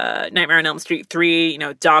is Nightmare on Elm Street 3,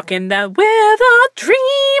 Doc and the We're the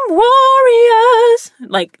Dream Warriors.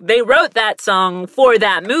 They wrote that song for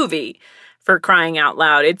that movie. For crying out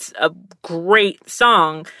loud. It's a great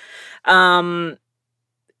song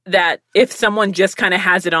that if someone just kind of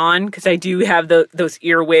has it on, because I do have those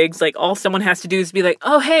earwigs, all someone has to do is be like,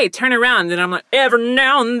 oh, hey, turn around. And I'm like, every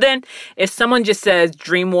now and then. If someone just says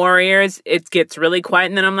Dream Warriors, it gets really quiet.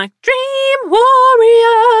 And then I'm like, Dream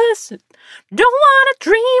Warriors, don't want to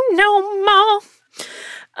dream no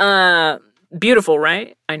more. Beautiful,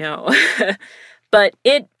 right? I know. But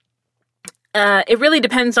it really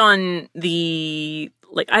depends on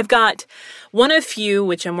I've got One of Few,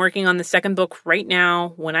 which I'm working on the second book right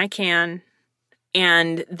now when I can.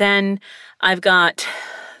 And then I've got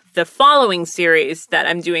the following series that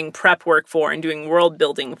I'm doing prep work for and doing world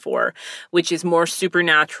building for, which is more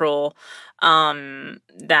supernatural,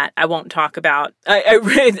 that I won't talk about.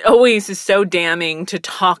 It always is so damning to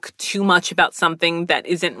talk too much about something that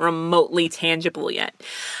isn't remotely tangible yet,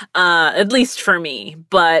 at least for me.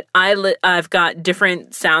 But I've got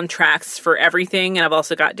different soundtracks for everything, and I've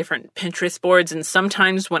also got different Pinterest boards. And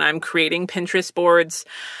sometimes when I'm creating Pinterest boards,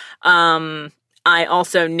 I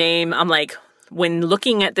also I'm like, when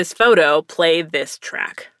looking at this photo, play this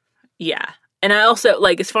track. Yeah. And I also,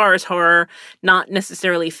 as far as horror, not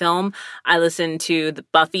necessarily film, I listen to the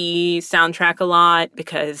Buffy soundtrack a lot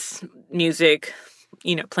because music,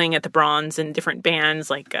 playing at the Bronze and different bands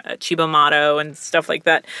like Chiba Mato and stuff like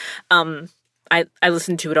that. I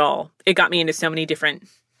listened to it all. It got me into so many different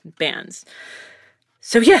bands.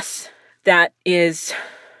 So yes, that is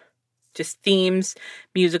just themes,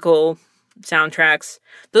 musical soundtracks.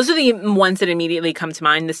 Those are the ones that immediately come to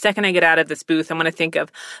mind. The second I get out of this booth, I'm going to think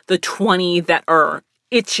of the 20 that are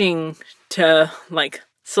itching to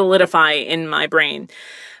solidify in my brain.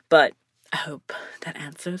 But I hope that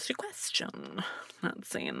answers your question. Let's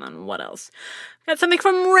see, and then what else? Got something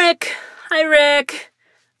from Rick. Hi, Rick.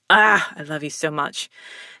 I love you so much.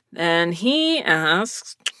 And he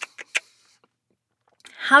asks,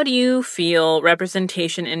 how do you feel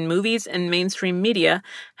representation in movies and mainstream media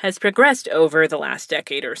has progressed over the last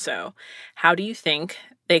decade or so? How do you think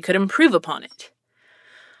they could improve upon it?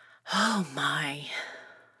 Oh my.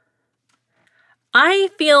 I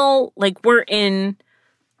feel like we're in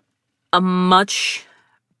a much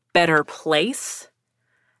better place,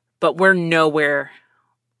 but we're nowhere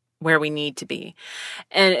where we need to be.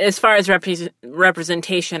 And as far as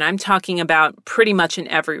representation, I'm talking about pretty much in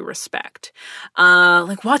every respect.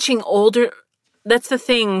 Watching older, that's the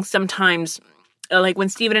thing sometimes, when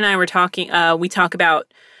Stephen and I were talking, we talk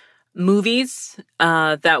about movies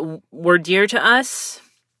that were dear to us.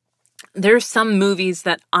 There's some movies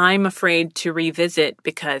that I'm afraid to revisit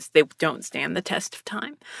because they don't stand the test of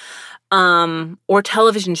time. Or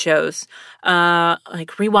television shows,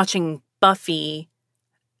 rewatching Buffy.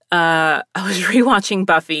 I was rewatching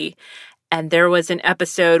Buffy, and there was an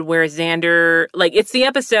episode where Xander, it's the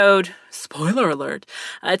episode, spoiler alert,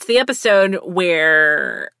 it's the episode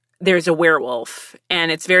where there's a werewolf,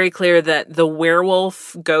 and it's very clear that the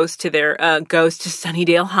werewolf goes to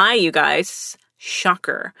Sunnydale High, you guys.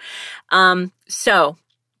 Shocker. It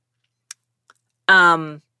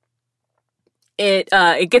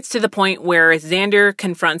gets to the point where Xander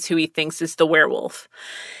confronts who he thinks is the werewolf.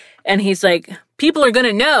 And he's like, people are going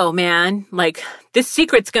to know, man, this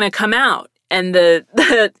secret's going to come out. And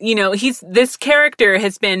this character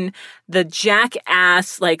has been the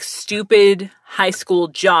jackass, stupid high school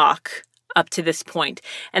jock up to this point.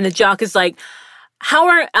 And the jock is like, how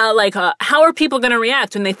are people going to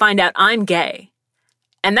react when they find out I'm gay?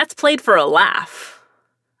 And that's played for a laugh.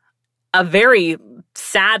 A very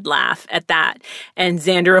sad laugh at that. And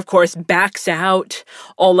Xander, of course, backs out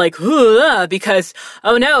all because,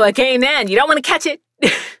 oh no, a gay man, you don't want to catch it.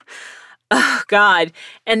 Oh, God.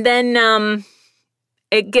 And then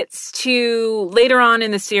it gets to later on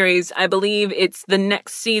in the series, I believe it's the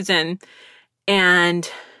next season, and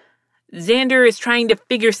Xander is trying to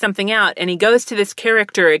figure something out, and he goes to this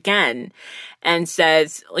character again and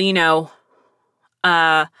says,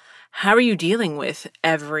 how are you dealing with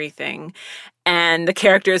everything? And the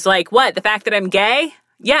character is like, what? The fact that I'm gay?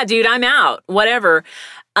 Yeah, dude, I'm out. Whatever.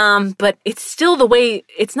 But it's still the way,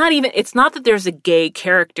 it's not that there's a gay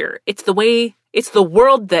character. It's the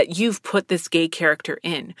world that you've put this gay character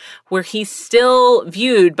in, where he's still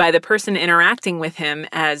viewed by the person interacting with him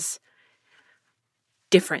as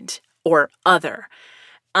different or other.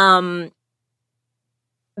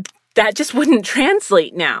 That just wouldn't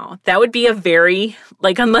translate now. That would be a very,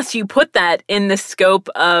 unless you put that in the scope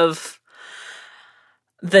of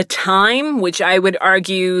the time, which I would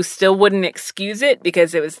argue still wouldn't excuse it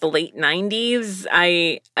because it was the late 90s.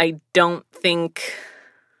 I don't think,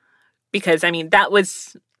 because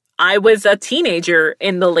I was a teenager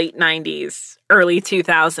in the late 90s, early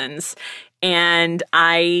 2000s, and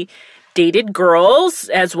I dated girls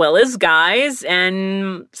as well as guys,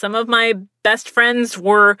 and some of my best friends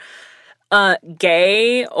were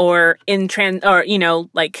gay or in in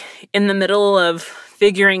the middle of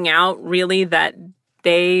figuring out really that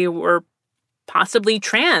they were possibly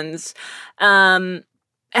trans. And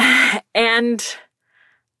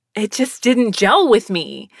it just didn't gel with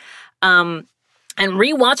me. And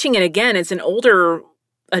rewatching it again as an older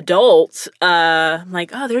adult, I'm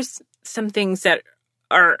like, oh, there's some things that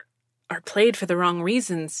are played for the wrong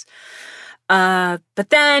reasons. But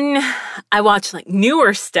then I watch like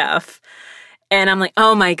newer stuff and I'm like,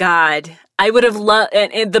 oh my God, I would have loved,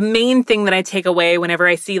 and the main thing that I take away whenever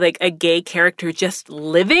I see like a gay character just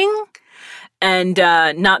living and,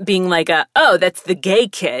 not being like oh, that's the gay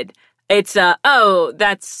kid. It's, oh,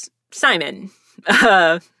 that's Simon.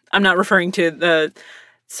 I'm not referring to the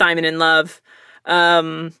Simon in Love,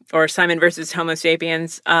 or Simon versus Homo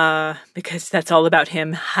sapiens, because that's all about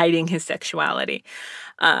him hiding his sexuality.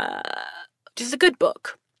 Which is a good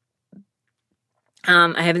book.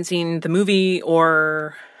 I haven't seen the movie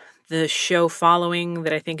or the show following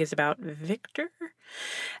that I think is about Victor.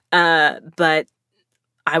 But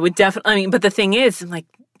I would definitely, but the thing is, like,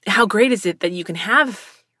 how great is it that you can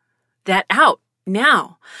have that out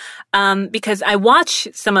now? Because I watch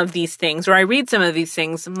some of these things or I read some of these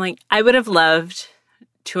things. I'm like, I would have loved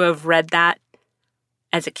to have read that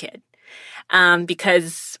as a kid.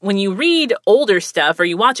 Because when you read older stuff or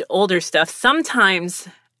you watch older stuff, sometimes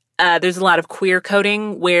there's a lot of queer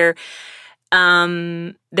coding where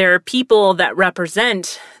there are people that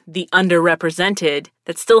represent the underrepresented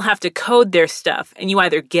that still have to code their stuff, and you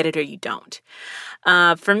either get it or you don't.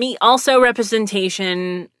 For me, also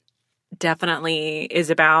representation definitely is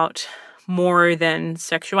about more than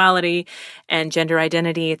sexuality and gender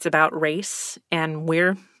identity. It's about race, and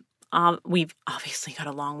we've obviously got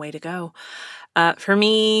a long way to go. For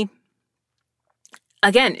me,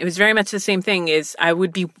 again, it was very much the same thing. I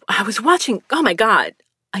was watching, oh my God,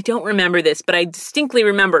 I don't remember this, but I distinctly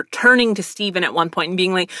remember turning to Steven at one point and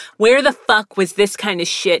being like, where the fuck was this kind of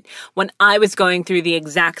shit when I was going through the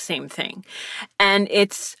exact same thing? And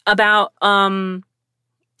it's about, oh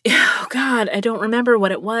God, I don't remember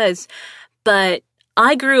what it was, but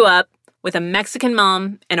I grew up with a Mexican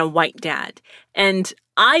mom and a white dad. And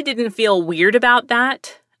I didn't feel weird about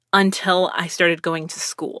that until I started going to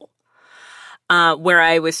school, where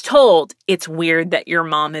I was told it's weird that your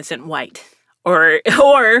mom isn't white. Or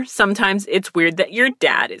sometimes it's weird that your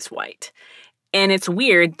dad is white. And it's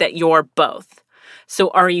weird that you're both.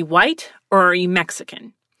 So are you white or are you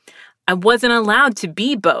Mexican? I wasn't allowed to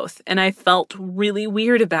be both, and I felt really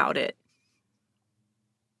weird about it.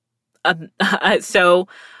 So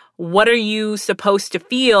what are you supposed to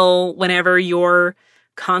feel whenever you're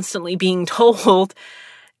constantly being told,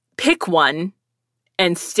 pick one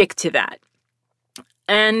and stick to that?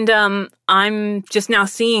 And I'm just now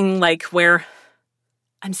seeing like where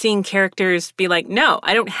I'm seeing characters be like, no,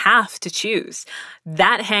 I don't have to choose.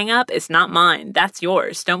 That hang up is not mine. That's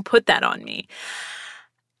yours. Don't put that on me.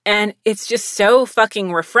 And it's just so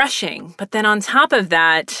fucking refreshing. But then on top of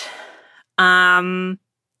that, I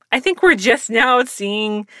think we're just now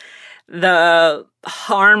seeing the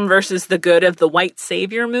harm versus the good of the white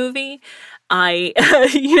savior movie.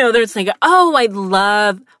 There's like, oh, I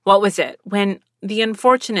love, what was it? When the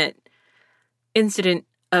unfortunate incident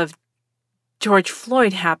of George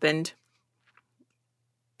Floyd happened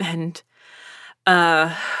and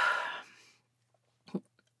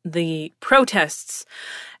the protests,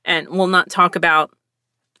 and we'll not talk about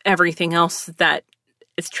everything else that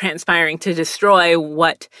is transpiring to destroy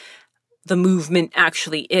what the movement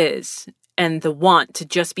actually is and the want to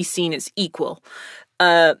just be seen as equal.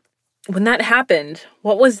 When that happened,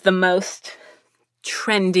 what was the most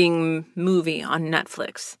trending movie on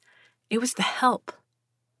Netflix? It was The Help.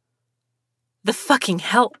 The fucking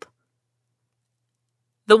Help.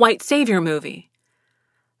 The white savior movie.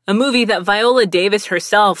 A movie that Viola Davis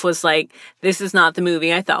herself was like, this is not the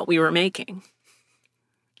movie I thought we were making.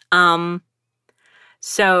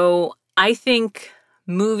 So I think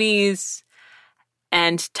movies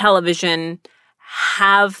and television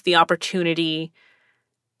have the opportunity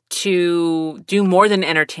to do more than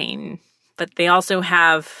entertain, but they also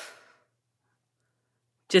have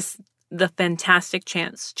just the fantastic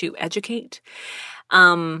chance to educate.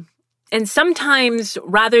 And sometimes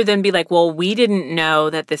rather than be like, well, we didn't know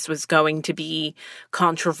that this was going to be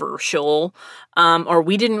controversial, or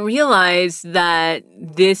we didn't realize that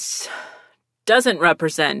this doesn't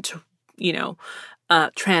represent,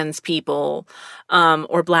 trans people,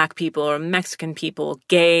 or black people or Mexican people,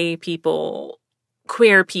 gay people,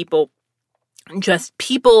 queer people, just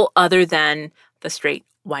people other than the straight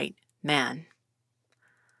white man.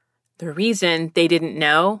 The reason they didn't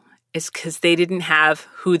know is because they didn't have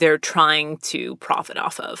who they're trying to profit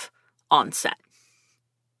off of on set.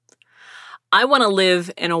 I want to live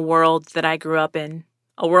in a world that I grew up in,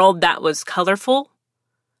 a world that was colorful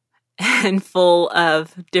and full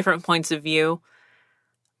of different points of view,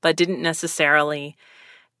 but didn't necessarily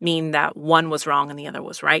mean that one was wrong and the other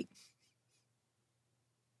was right.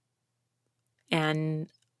 And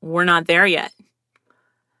we're not there yet.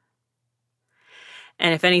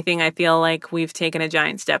 And if anything, I feel like we've taken a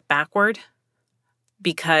giant step backward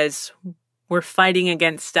because we're fighting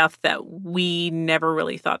against stuff that we never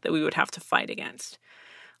really thought that we would have to fight against.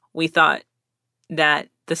 We thought that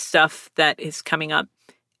the stuff that is coming up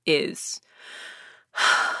is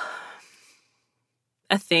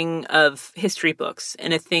a thing of history books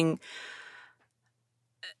and a thing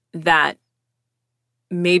that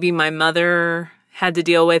maybe my mother had to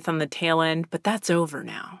deal with on the tail end, but that's over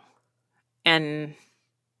now. And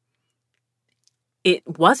it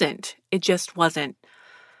just wasn't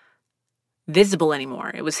visible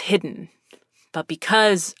anymore. It was hidden. But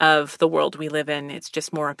because of the world we live in, it's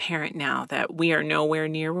just more apparent now that we are nowhere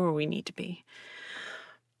near where we need to be.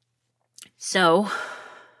 So,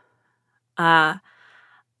 I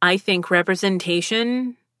think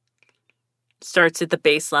representation starts at the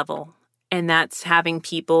base level, and that's having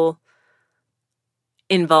people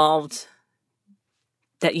involved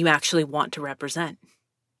that you actually want to represent.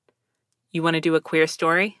 You want to do a queer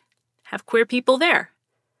story? Have queer people there.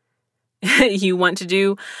 You want to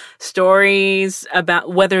do stories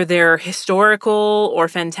about whether they're historical or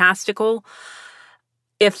fantastical?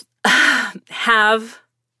 Have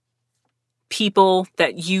people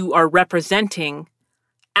that you are representing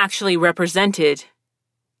actually represented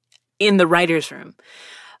in the writer's room,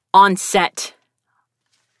 on set,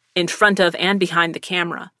 in front of and behind the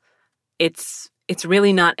camera. It's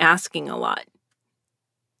really not asking a lot.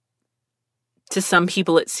 To some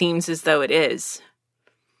people, it seems as though it is.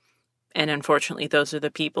 And unfortunately, those are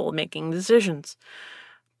the people making decisions.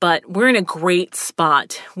 But we're in a great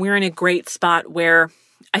spot. We're in a great spot where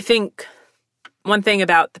I think one thing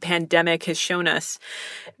about the pandemic has shown us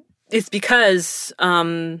is because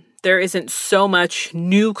there isn't so much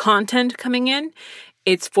new content coming in,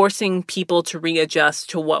 it's forcing people to readjust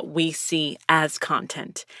to what we see as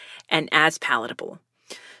content and as palatable.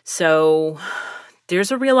 So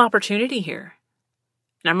there's a real opportunity here.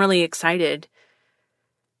 And I'm really excited.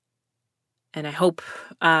 And I hope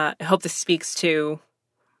this speaks to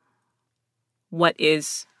what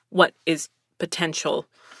is potential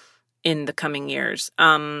in the coming years.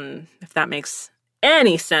 If that makes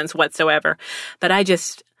any sense whatsoever. But I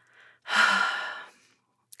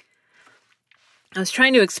was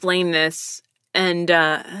trying to explain this, and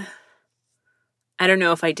I don't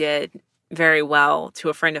know if I did very well to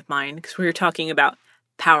a friend of mine, because we were talking about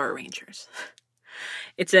Power Rangers.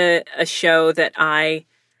 It's a show that I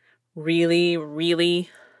really, really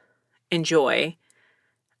enjoy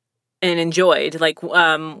and enjoyed. Like,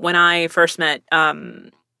 when I first met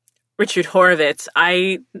Richard Horowitz,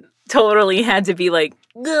 I totally had to be like,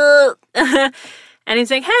 and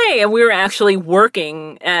he's like, hey, and we were actually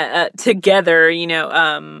working together,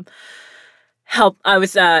 I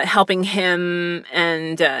was helping him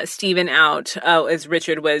and Steven out as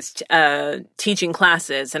Richard was teaching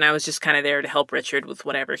classes, and I was just kind of there to help Richard with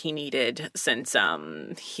whatever he needed since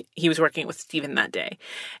he was working with Steven that day.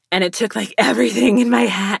 And it took like everything in my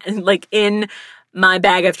hat, in my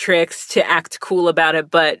bag of tricks to act cool about it,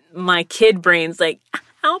 but my kid brain's like,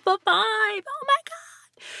 Alpha 5, oh my God.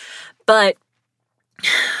 But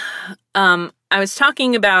I was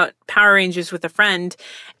talking about Power Rangers with a friend,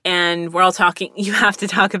 and we're all talking, you have to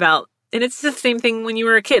talk about, and it's the same thing when you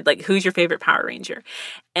were a kid, like, who's your favorite Power Ranger?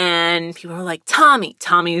 And people were like, Tommy.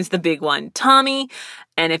 Tommy is the big one. Tommy,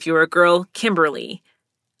 and if you were a girl, Kimberly.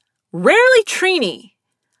 Rarely Trini.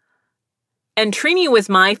 And Trini was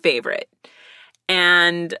my favorite.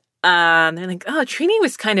 And they're like, oh, Trini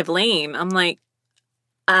was kind of lame. I'm like,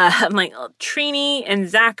 Trini and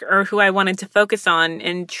Zach are who I wanted to focus on,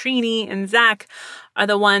 and Trini and Zach are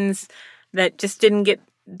the ones that just didn't get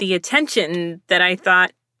the attention that I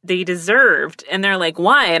thought they deserved. And they're like,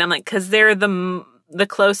 why? And I'm like, because they're the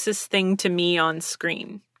closest thing to me on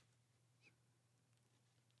screen.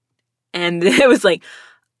 And it was like,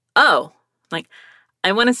 oh, like,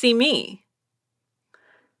 I want to see me.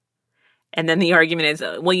 And then the argument is,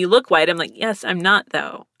 well, you look white. I'm like, yes, I'm not,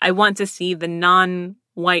 though. I want to see the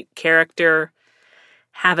non-white character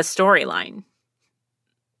have a storyline.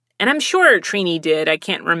 And I'm sure Trini did. I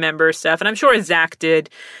can't remember stuff. And I'm sure Zach did.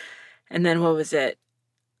 And then what was it?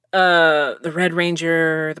 The Red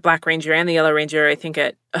Ranger, the Black Ranger, and the Yellow Ranger, I think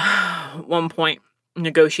at one point,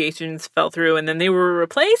 negotiations fell through and then they were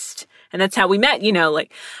replaced. And that's how we met,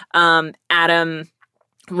 Adam,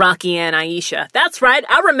 Rocky, and Aisha. That's right.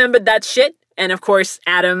 I remembered that shit. And of course,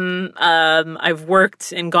 Adam, I've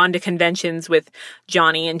worked and gone to conventions with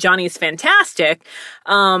Johnny, and Johnny's fantastic.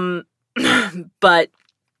 But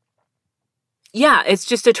yeah, it's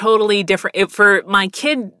just a totally different, for my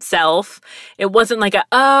kid self, it wasn't like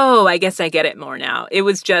oh, I guess I get it more now. It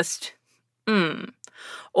was just,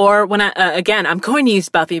 Or when again, I'm going to use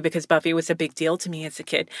Buffy because Buffy was a big deal to me as a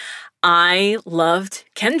kid. I loved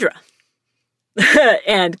Kendra.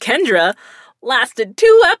 And Kendra lasted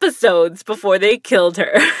 2 episodes before they killed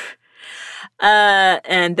her.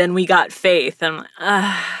 And then we got Faith. And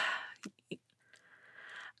I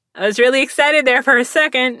was really excited there for a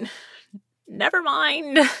second. Never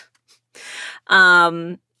mind.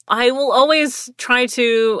 I will always try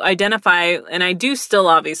to identify, and I do still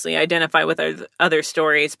obviously identify with other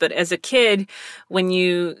stories, but as a kid, when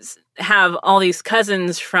you have all these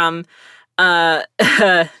cousins from all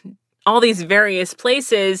these various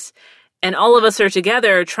places, and all of us are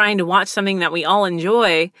together trying to watch something that we all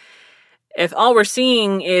enjoy, if all we're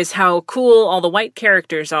seeing is how cool all the white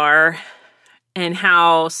characters are, and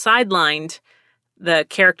how sidelined the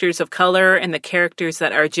characters of color and the characters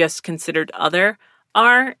that are just considered other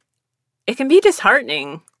are, it can be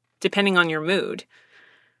disheartening depending on your mood.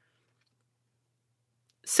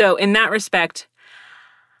 So in that respect,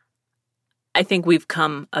 I think we've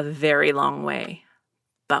come a very long way,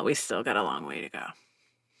 but we still got a long way to go.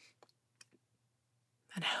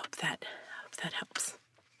 And I hope that helps.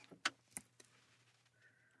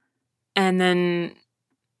 And then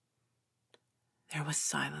there was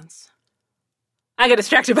silence. I got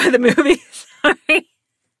distracted by the movie. Sorry.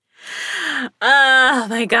 Oh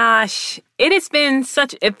my gosh.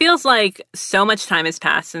 It feels like so much time has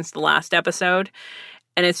passed since the last episode.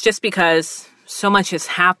 And it's just because so much has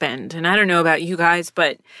happened. And I don't know about you guys,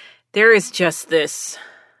 but there is just this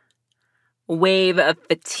wave of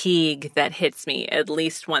fatigue that hits me at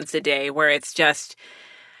least once a day, where it's just,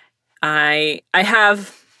 I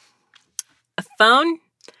have a phone,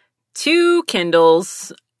 2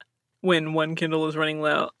 Kindles, when one Kindle is running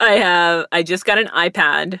low. I just got an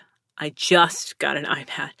iPad. I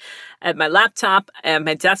have my laptop, I have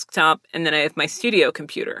my desktop, and then I have my studio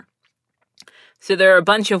computer. So there are a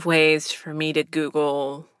bunch of ways for me to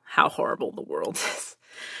Google how horrible the world is.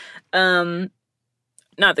 Not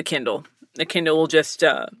the Kindle. The Kindle will just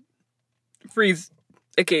freeze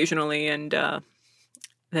occasionally and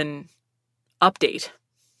then update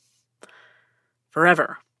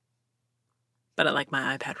forever. But I like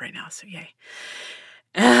my iPad right now, so yay.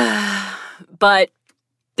 But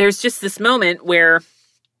there's just this moment where,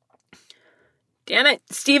 damn it,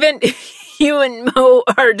 Steven, you and Mo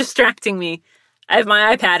are distracting me. I have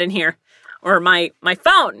my iPad in here, or my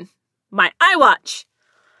phone, my iWatch.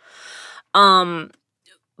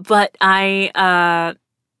 But I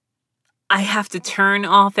have to turn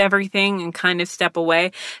off everything and kind of step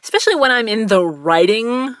away, especially when I'm in the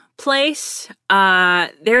writing place.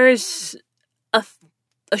 There's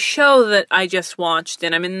a show that I just watched,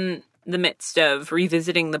 and I'm in the midst of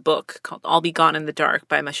revisiting the book called I'll Be Gone in the Dark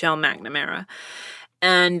by Michelle McNamara.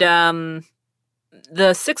 And the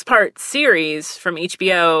 6-part series from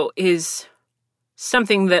HBO is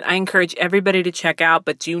something that I encourage everybody to check out,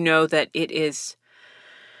 but do know that it's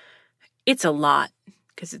a lot,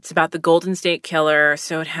 because it's about the Golden State Killer,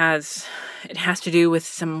 so it has to do with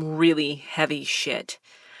some really heavy shit.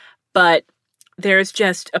 But there's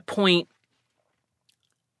just a point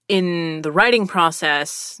in the writing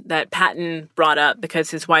process that Patton brought up,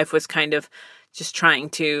 because his wife was kind of just trying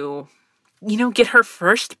to, get her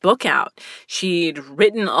first book out. She'd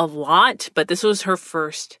written a lot, but this was her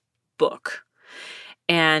first book.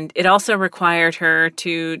 And it also required her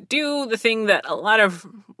to do the thing that a lot of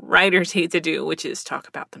writers hate to do, which is talk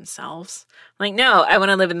about themselves. Like, no, I want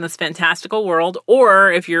to live in this fantastical world.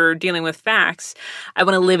 Or if you're dealing with facts, I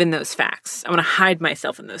want to live in those facts. I want to hide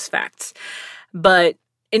myself in those facts. But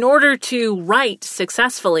in order to write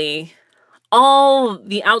successfully, all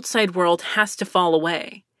the outside world has to fall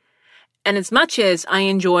away. And as much as I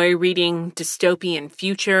enjoy reading dystopian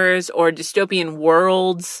futures or dystopian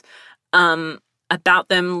worlds, about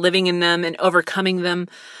them, living in them, and overcoming them,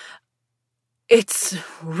 it's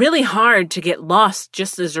really hard to get lost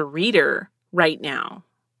just as a reader right now.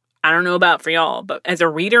 I don't know about for y'all, but as a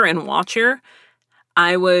reader and watcher,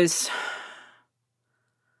 I was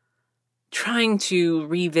trying to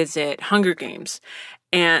revisit Hunger Games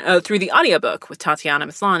and through the audiobook with Tatiana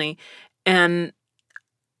Maslany, and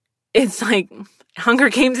it's like Hunger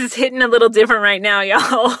Games is hitting a little different right now,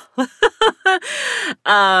 y'all.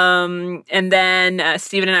 And then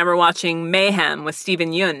Steven and I were watching Mayhem with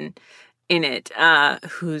Steven Yeun in it,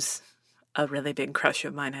 who's a really big crush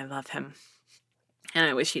of mine. I love him. And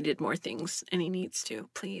I wish he did more things, and he needs to.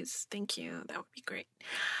 Please. Thank you. That would be great.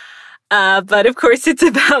 But of course, it's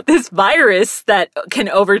about this virus that can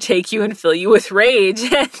overtake you and fill you with rage.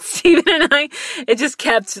 And Stephen and I, it just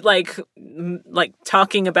kept like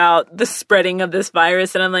talking about the spreading of this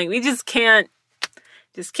virus. And I'm like, we just can't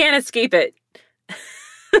escape it.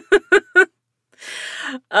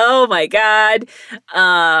 Oh my God.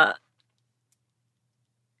 And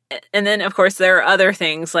then of course there are other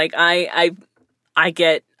things like I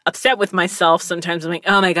get upset with myself. Sometimes I'm like,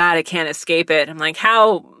 oh my God, I can't escape it. I'm like,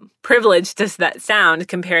 how privileged does that sound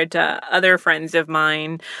compared to other friends of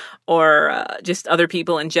mine or just other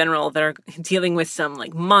people in general that are dealing with some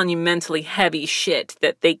like monumentally heavy shit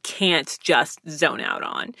that they can't just zone out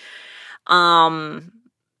on.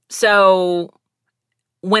 So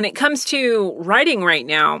when it comes to writing right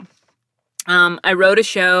now, I wrote a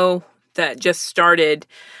show that just started,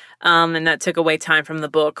 and that took away time from the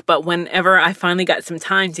book. But whenever I finally got some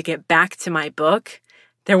time to get back to my book,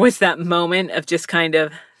 there was that moment of just kind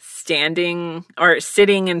of standing or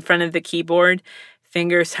sitting in front of the keyboard,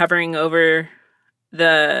 fingers hovering over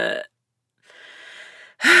the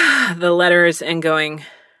letters and going,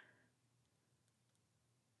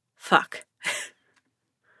 fuck.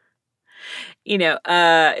 You know,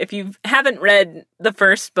 if you haven't read the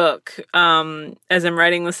first book, as I'm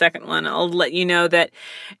writing the second one, I'll let you know that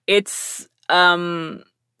it's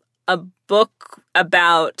a book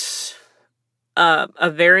about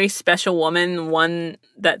a very special woman, one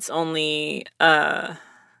that's only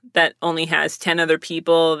that only has 10 other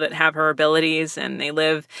people that have her abilities, and they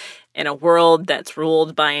live in a world that's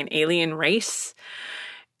ruled by an alien race.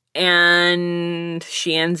 And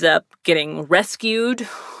she ends up getting rescued.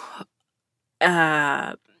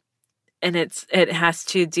 And it has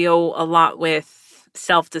to deal a lot with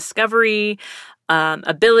self-discovery,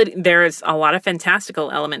 ability. There's a lot of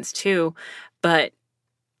fantastical elements too, but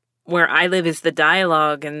where I live is the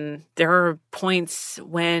dialogue, and there are points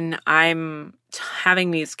when I'm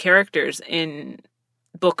having these characters in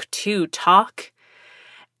book 2 talk,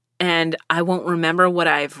 and I won't remember what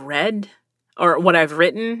I've read or what I've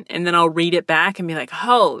written, and then I'll read it back and be like,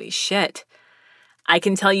 holy shit. I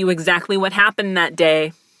can tell you exactly what happened that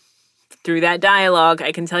day through that dialogue.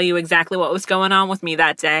 I can tell you exactly what was going on with me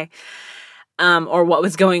that day, or what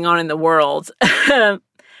was going on in the world.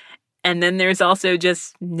 And then there's also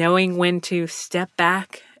just knowing when to step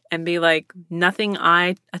back and be like, nothing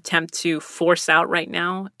I attempt to force out right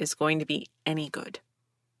now is going to be any good.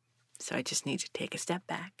 So I just need to take a step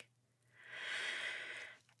back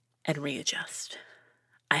and readjust.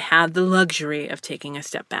 I have the luxury of taking a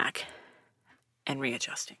step back and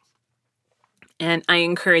readjusting. And I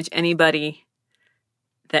encourage anybody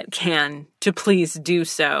that can to please do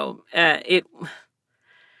so.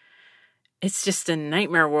 It's just a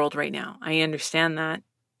nightmare world right now. I understand that.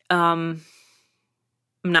 I'm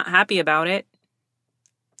not happy about it.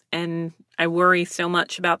 And I worry so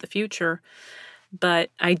much about the future. But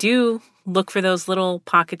I do look for those little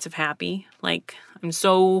pockets of happy. Like, I'm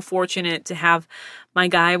so fortunate to have my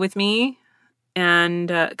guy with me. And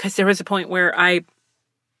because there was a point where I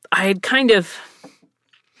had kind of,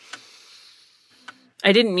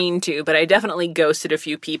 I didn't mean to, but I definitely ghosted a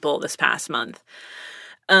few people this past month.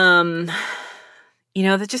 You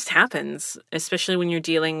know, that just happens, especially when you're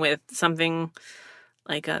dealing with something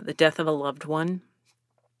like the death of a loved one.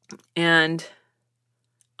 And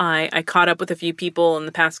I caught up with a few people in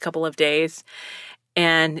the past couple of days,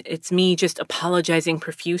 and it's me just apologizing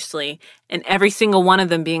profusely, and every single one of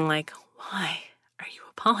them being like, why are you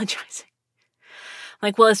apologizing?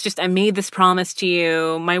 Like, well, it's just, I made this promise to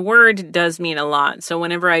you. My word does mean a lot. So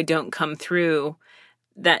whenever I don't come through,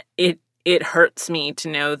 that it hurts me to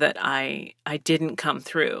know that I didn't come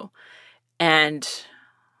through. And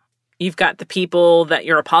you've got the people that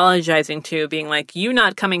you're apologizing to being like, you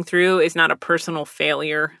not coming through is not a personal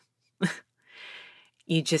failure.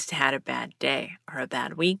 You just had a bad day or a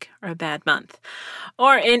bad week or a bad month.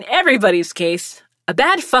 Or in everybody's case, a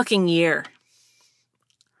bad fucking year.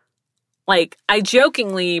 Like, I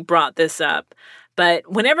jokingly brought this up,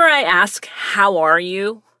 but whenever I ask, how are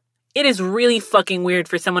you? It is really fucking weird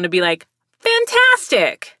for someone to be like,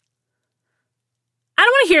 fantastic. I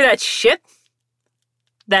don't want to hear that shit.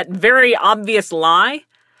 That very obvious lie.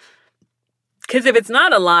 Because if it's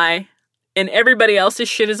not a lie and everybody else's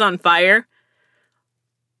shit is on fire,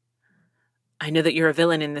 I know that you're a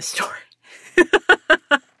villain in this story.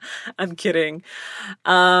 I'm kidding.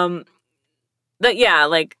 But yeah,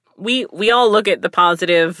 like, we all look at the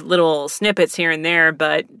positive little snippets here and there,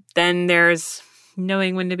 but then there's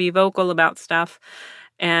knowing when to be vocal about stuff.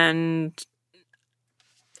 And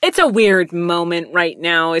it's a weird moment right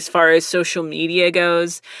now as far as social media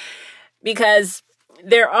goes, because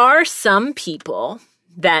there are some people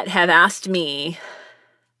that have asked me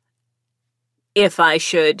if I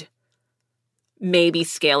should maybe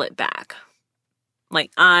scale it back.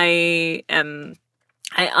 Like, I don't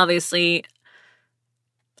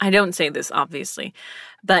say this obviously,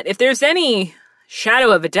 but if there's any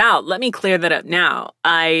shadow of a doubt, let me clear that up now.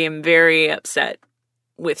 I am very upset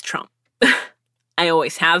with Trump. I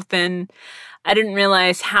always have been. I didn't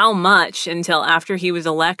realize how much until after he was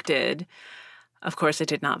elected. Of course, I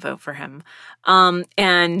did not vote for him.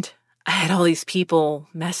 And I had all these people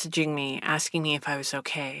messaging me, asking me if I was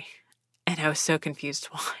okay. And I was so confused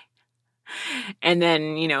why. And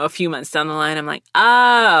then, a few months down the line, I'm like,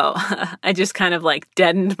 oh, I just kind of like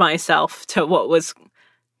deadened myself to what was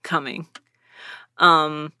coming.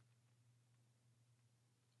 So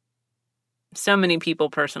many people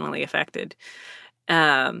personally affected.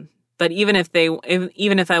 But even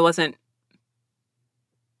if I wasn't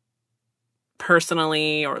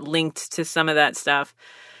personally or linked to some of that stuff,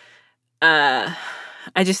 I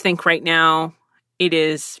just think right now it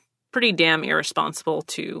is pretty damn irresponsible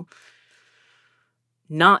to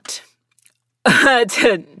not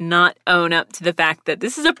own up to the fact that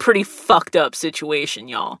this is a pretty fucked up situation,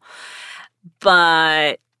 y'all.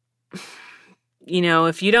 But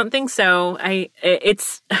if you don't think so, I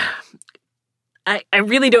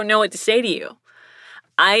really don't know what to say to you.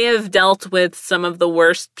 I have dealt with some of the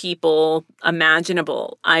worst people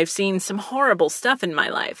imaginable. I've seen some horrible stuff in my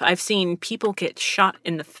life. I've seen people get shot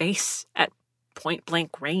in the face at point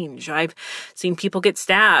blank range. I've seen people get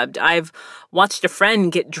stabbed. I've watched a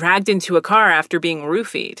friend get dragged into a car after being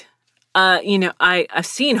roofied. I've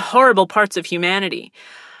seen horrible parts of humanity.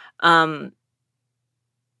 Side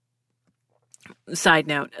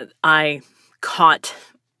note, I caught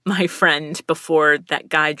my friend before that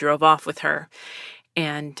guy drove off with her.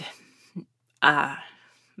 And I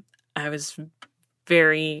was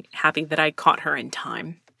very happy that I caught her in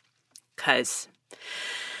time, because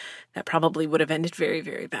that probably would have ended very,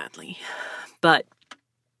 very badly. But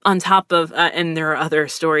on top of, and there are other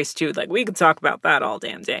stories too, like we could talk about that all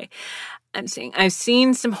damn day. I'm saying I've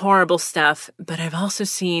seen some horrible stuff, but I've also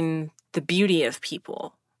seen the beauty of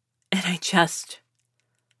people. And I just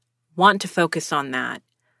want to focus on that.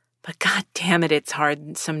 But God damn it, it's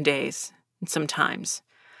hard some days and sometimes.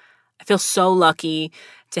 I feel so lucky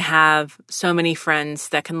to have so many friends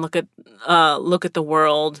that can look at the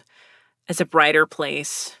world as a brighter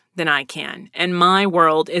place than I can. And my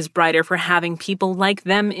world is brighter for having people like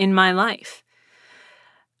them in my life.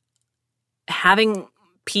 Having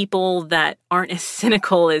people that aren't as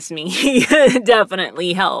cynical as me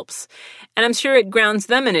definitely helps. And I'm sure it grounds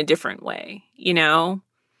them in a different way.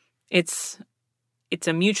 It's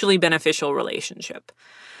a mutually beneficial relationship.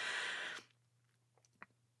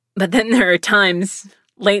 But then there are times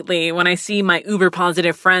lately when I see my uber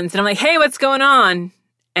positive friends and I'm like, hey, what's going on?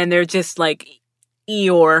 And they're just like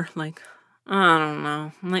Eeyore, like, I don't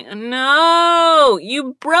know. I'm like, no,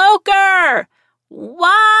 you broke her.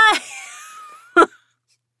 Why?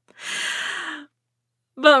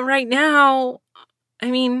 But right now,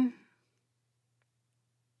 I mean,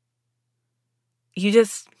 you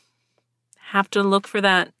just have to look for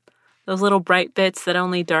those little bright bits that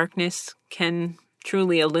only darkness can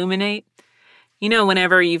truly illuminate.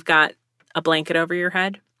 Whenever you've got a blanket over your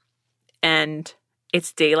head and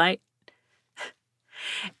it's daylight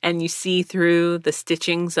and you see through the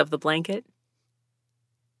stitchings of the blanket,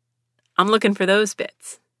 I'm looking for those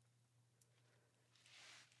bits.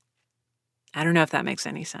 I don't know if that makes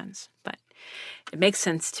any sense, but it makes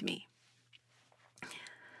sense to me.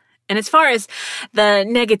 And as far as the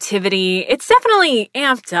negativity, it's definitely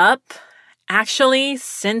amped up, actually,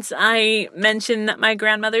 since I mentioned that my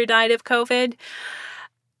grandmother died of COVID.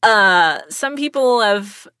 Some people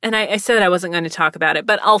have, and I said I wasn't going to talk about it,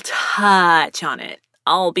 but I'll touch on it.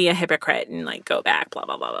 I'll be a hypocrite and go back, blah,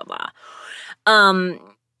 blah, blah, blah, blah.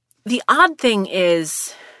 The odd thing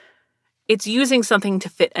is, it's using something to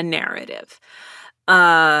fit a narrative.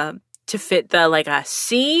 To fit the,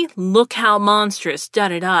 see, look how monstrous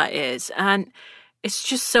da-da-da is. And it's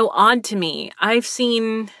just so odd to me. I've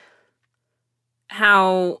seen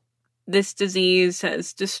how this disease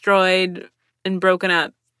has destroyed and broken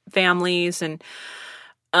up families and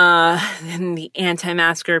the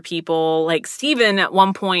anti-masker people. Like Steven at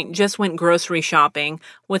one point just went grocery shopping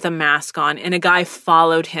with a mask on and a guy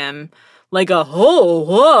followed him like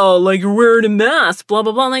whoa, like you're wearing a mask, blah,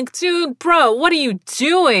 blah, blah. I'm like, dude, bro, what are you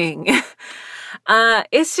doing?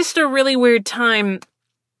 It's just a really weird time.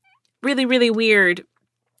 Really, really weird.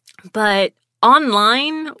 But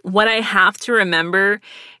online, what I have to remember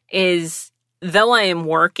is, though I am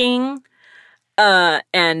working,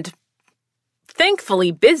 and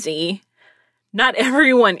thankfully busy, not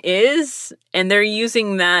everyone is, and they're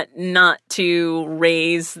using that not to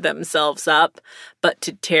raise themselves up, but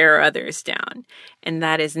to tear others down. And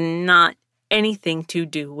that is not anything to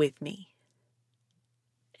do with me.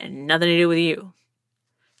 And nothing to do with you.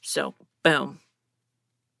 So, boom.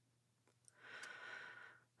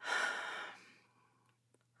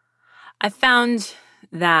 I found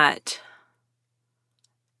that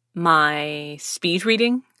my speed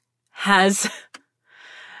reading has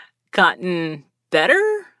gotten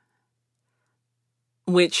better,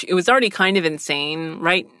 which it was already kind of insane,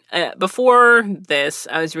 right? Before this,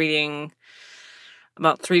 I was reading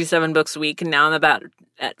about 3 to 7 books a week, and now I'm about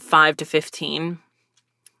at 5 to 15.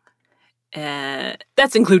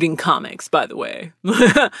 That's including comics, by the way.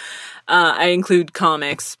 I include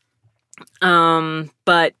comics,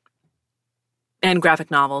 but and graphic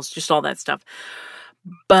novels, just all that stuff.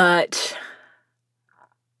 But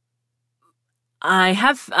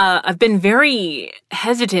I've been very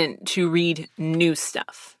hesitant to read new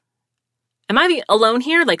stuff. Am I alone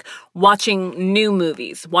here? Like watching new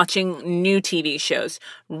movies, watching new TV shows,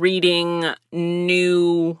 reading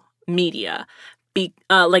new media,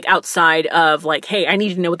 like outside of like, hey, I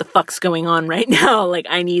need to know what the fuck's going on right now. Like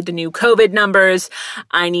I need the new COVID numbers.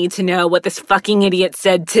 I need to know what this fucking idiot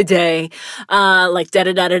said today. Like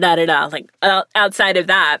da-da-da-da-da-da-da. Like outside of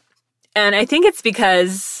that. And I think it's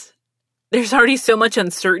because there's already so much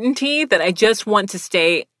uncertainty that I just want to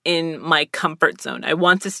stay in my comfort zone. I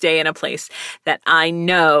want to stay in a place that I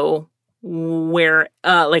know where,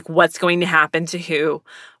 like what's going to happen to who,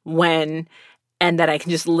 when, and that I can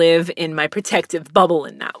just live in my protective bubble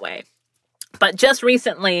in that way. But just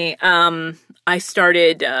recently, I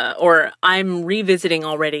started, or I'm revisiting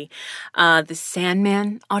already, the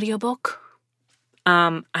Sandman audiobook.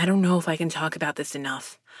 I don't know if I can talk about this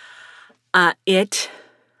enough. It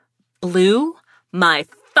blew my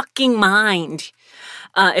fucking mind.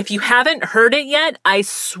 If you haven't heard it yet, I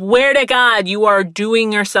swear to God, you are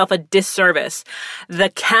doing yourself a disservice. The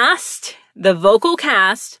cast, the vocal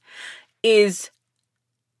cast, is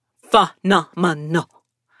phenomenal.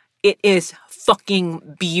 It is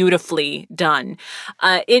fucking beautifully done.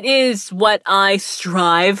 It is what I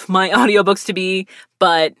strive my audiobooks to be,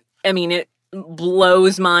 but I mean, it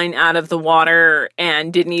blows mine out of the water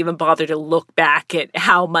and didn't even bother to look back at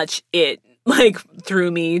how much it like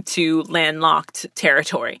threw me to landlocked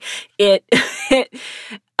territory. And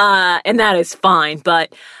that is fine,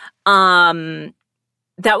 but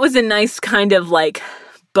that was a nice kind of like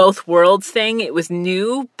both worlds thing. It was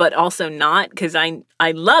new, but also not, because I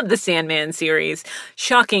love the Sandman series.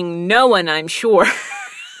 Shocking no one, I'm sure.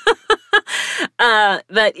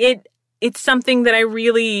 But it's something that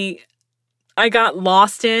I got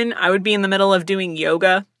lost in. I would be in the middle of doing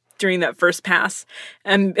yoga during that first pass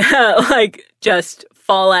and like just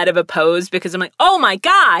fall out of a pose because I'm like, oh my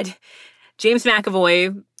God, James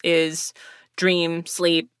McAvoy is Dream,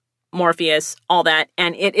 Sleep, Morpheus, all that.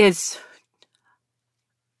 And it is,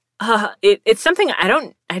 it's something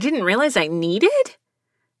I didn't realize I needed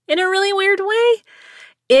in a really weird way.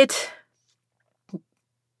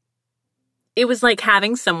 It was like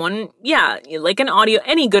having someone, like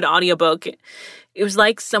any good audiobook. It was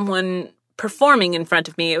like someone performing in front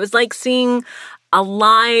of me. It was like seeing a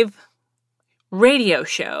live radio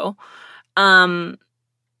show. But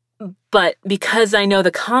because I know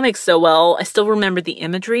the comics so well, I still remember the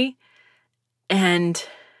imagery. And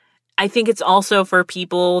I think it's also for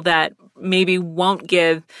people that maybe won't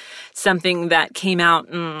give something that came out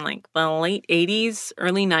in like the late 80s,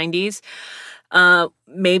 early 90s.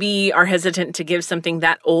 Maybe are hesitant to give something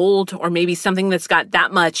that old, or maybe something that's got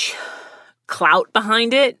that much clout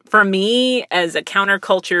behind it. For me, as a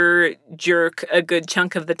counterculture jerk, a good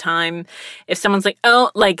chunk of the time, if someone's like,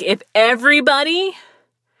 oh, like if everybody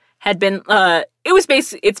had been,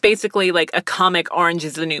 it's basically like a comic Orange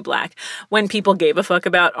is the New Black. When people gave a fuck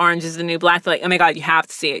about Orange is the New Black, they're like, oh my God, you have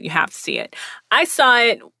to see it. You have to see it. I saw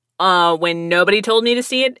it when nobody told me to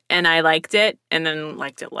see it, and I liked it, and then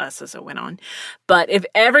liked it less as it went on. But if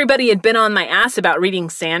everybody had been on my ass about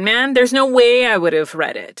reading Sandman, there's no way I would have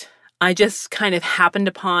read it. I just kind of happened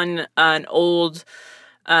upon an old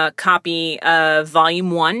copy of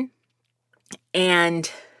Volume 1,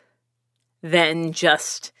 and then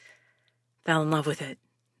just fell in love with it.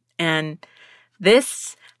 And they're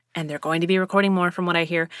going to be recording more from what I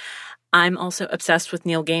hear. I'm also obsessed with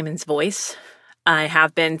Neil Gaiman's voice. I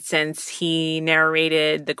have been since he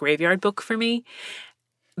narrated The Graveyard Book for me.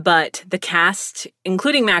 But the cast,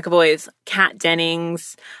 including McAvoy's, Kat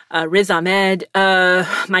Dennings, Riz Ahmed,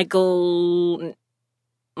 Michael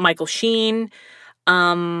Sheen,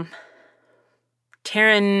 Taron,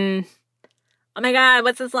 oh my God,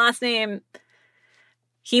 what's his last name?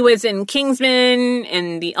 He was in Kingsman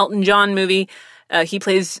and the Elton John movie. He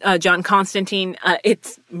plays John Constantine.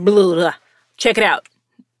 It's blah, blah. Check it out.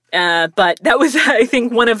 But that was, I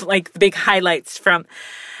think, one of like the big highlights from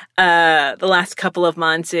the last couple of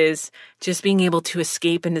months is just being able to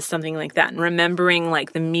escape into something like that and remembering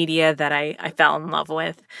like the media that I fell in love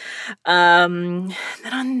with. Then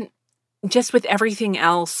on just with everything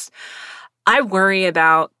else, I worry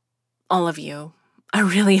about all of you. I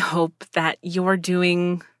really hope that you're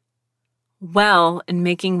doing well and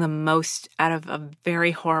making the most out of a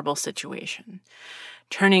very horrible situation.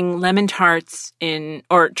 Turning lemons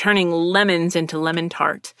into lemon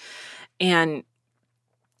tart. And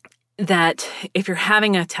that if you're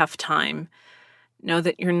having a tough time, know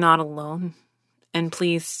that you're not alone. And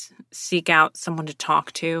please seek out someone to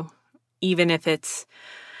talk to, even if it's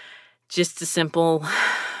just a simple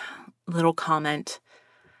little comment.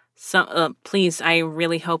 So, please, I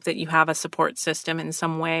really hope that you have a support system in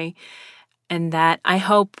some way. And that I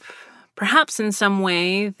hope perhaps in some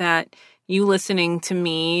way that you listening to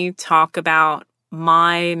me talk about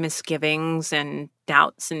my misgivings and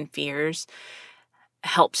doubts and fears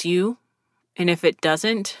helps you. And if it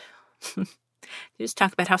doesn't, just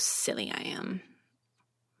talk about how silly I am.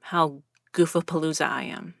 How goofapalooza I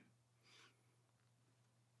am.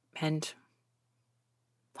 And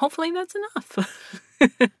hopefully that's enough.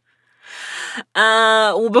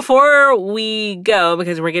 Well, before we go,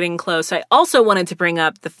 because we're getting close, I also wanted to bring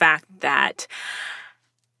up the fact that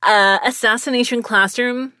Assassination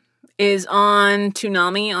Classroom is on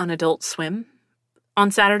Toonami on Adult Swim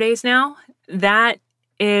on Saturdays now. That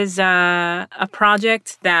is a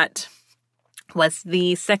project that was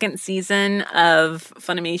the second season of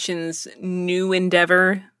Funimation's new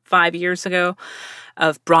endeavor 5 years ago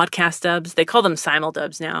of broadcast dubs. They call them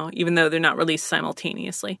simuldubs now, even though they're not released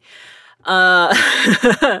simultaneously.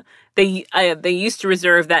 They used to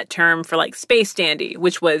reserve that term for like Space Dandy,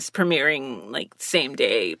 which was premiering like same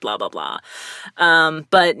day, blah, blah, blah.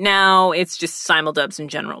 But now it's just simuldubs in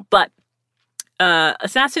general. But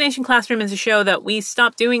Assassination Classroom is a show that we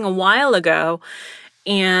stopped doing a while ago,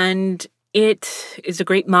 and it is a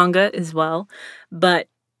great manga as well. But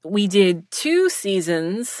we did 2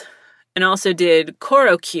 seasons and also did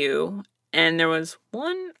Korokyu, and there was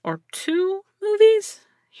 1 or 2 movies.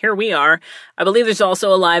 Here we are. I believe there's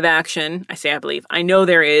also a live action. I say I believe. I know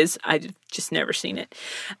there is. I've just never seen it.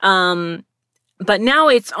 But now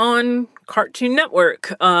it's on Cartoon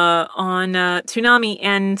Network, on Toonami.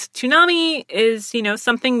 And Toonami is,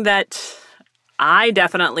 something that I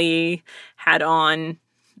definitely had on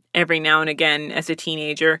every now and again as a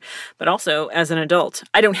teenager, but also as an adult.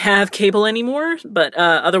 I don't have cable anymore, but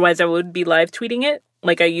otherwise I would be live tweeting it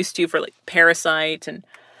like I used to for like Parasite and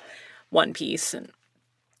One Piece and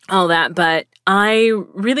all that. But I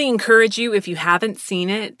really encourage you, if you haven't seen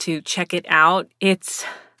it, to check it out. It's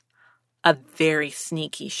a very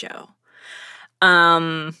sneaky show.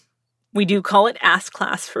 We do call it Ass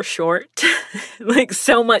Class for short. Like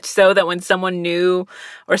so much so that when someone new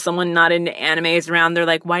or someone not into anime is around, they're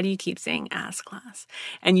like, why do you keep saying Ass Class?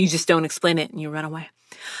 And you just don't explain it and you run away.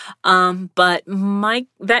 But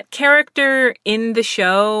that character in the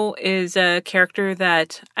show is a character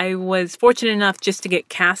that I was fortunate enough just to get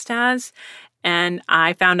cast as. And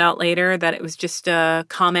I found out later that it was just a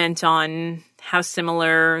comment on how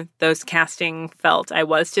similar those casting felt I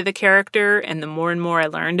was to the character. And the more and more I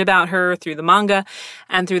learned about her through the manga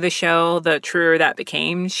and through the show, the truer that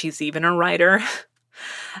became. She's even a writer.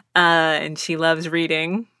 And she loves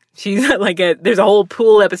reading. She's like there's a whole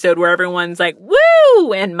pool episode where everyone's like,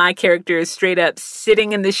 woo! And my character is straight up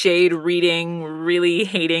sitting in the shade reading, really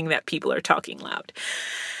hating that people are talking loud.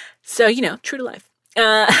 So, true to life.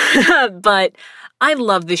 But I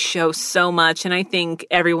love this show so much, and I think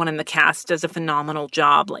everyone in the cast does a phenomenal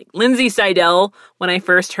job. Like Lindsay Seidel, when I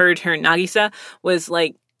first heard her Nagisa, was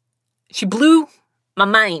like, she blew my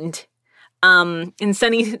mind. In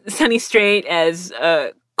Sunny Straight as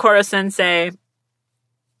Koro Sensei,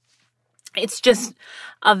 it's just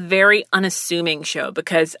a very unassuming show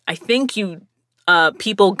because I think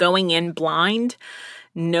people going in blind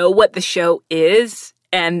know what the show is,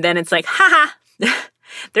 and then it's like, haha.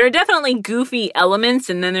 There are definitely goofy elements,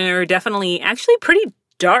 and then there are definitely actually pretty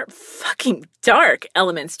fucking dark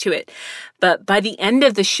elements to it. But by the end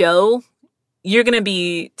of the show, you're going to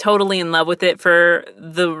be totally in love with it for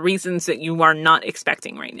the reasons that you are not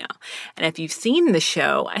expecting right now. And if you've seen the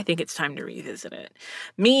show, I think it's time to revisit it.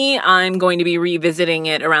 I'm going to be revisiting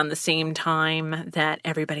it around the same time that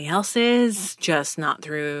everybody else is, just not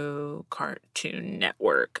through Cartoon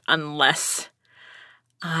Network, unless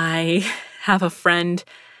I have a friend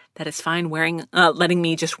that is fine letting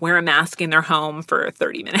me just wear a mask in their home for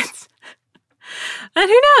 30 minutes. And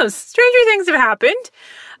who knows? Stranger things have happened.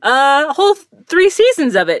 A whole 3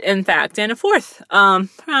 seasons of it, in fact, and a 4th.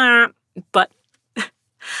 But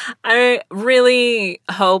I really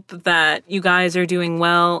hope that you guys are doing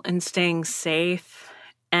well and staying safe.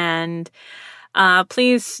 And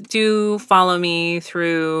please do follow me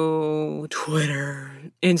through Twitter,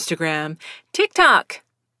 Instagram, TikTok.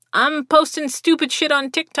 I'm posting stupid shit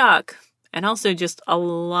on TikTok. And also just a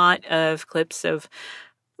lot of clips of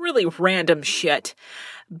really random shit.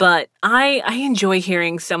 But I enjoy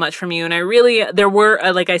hearing so much from you. And there were,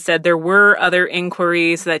 like I said, there were other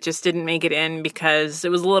inquiries that just didn't make it in because it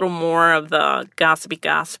was a little more of the gossipy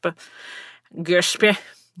gossip.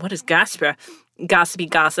 What is gossip? Gossipy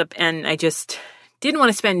gossip. And I just didn't want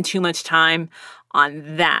to spend too much time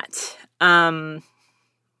on that.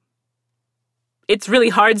 It's really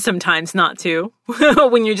hard sometimes not to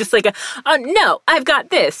when you're just like, oh no, I've got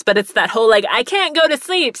this. But it's that whole like, I can't go to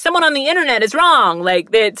sleep. Someone on the internet is wrong. Like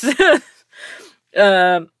it's,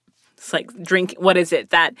 it's like what is it?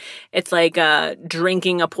 That it's like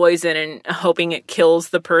drinking a poison and hoping it kills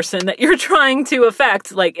the person that you're trying to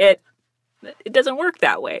affect. Like it doesn't work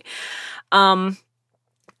that way.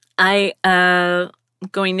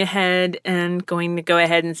 Going to go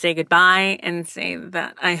ahead and say goodbye and say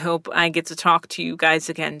that I hope I get to talk to you guys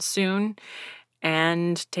again soon,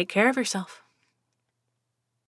 and take care of yourself.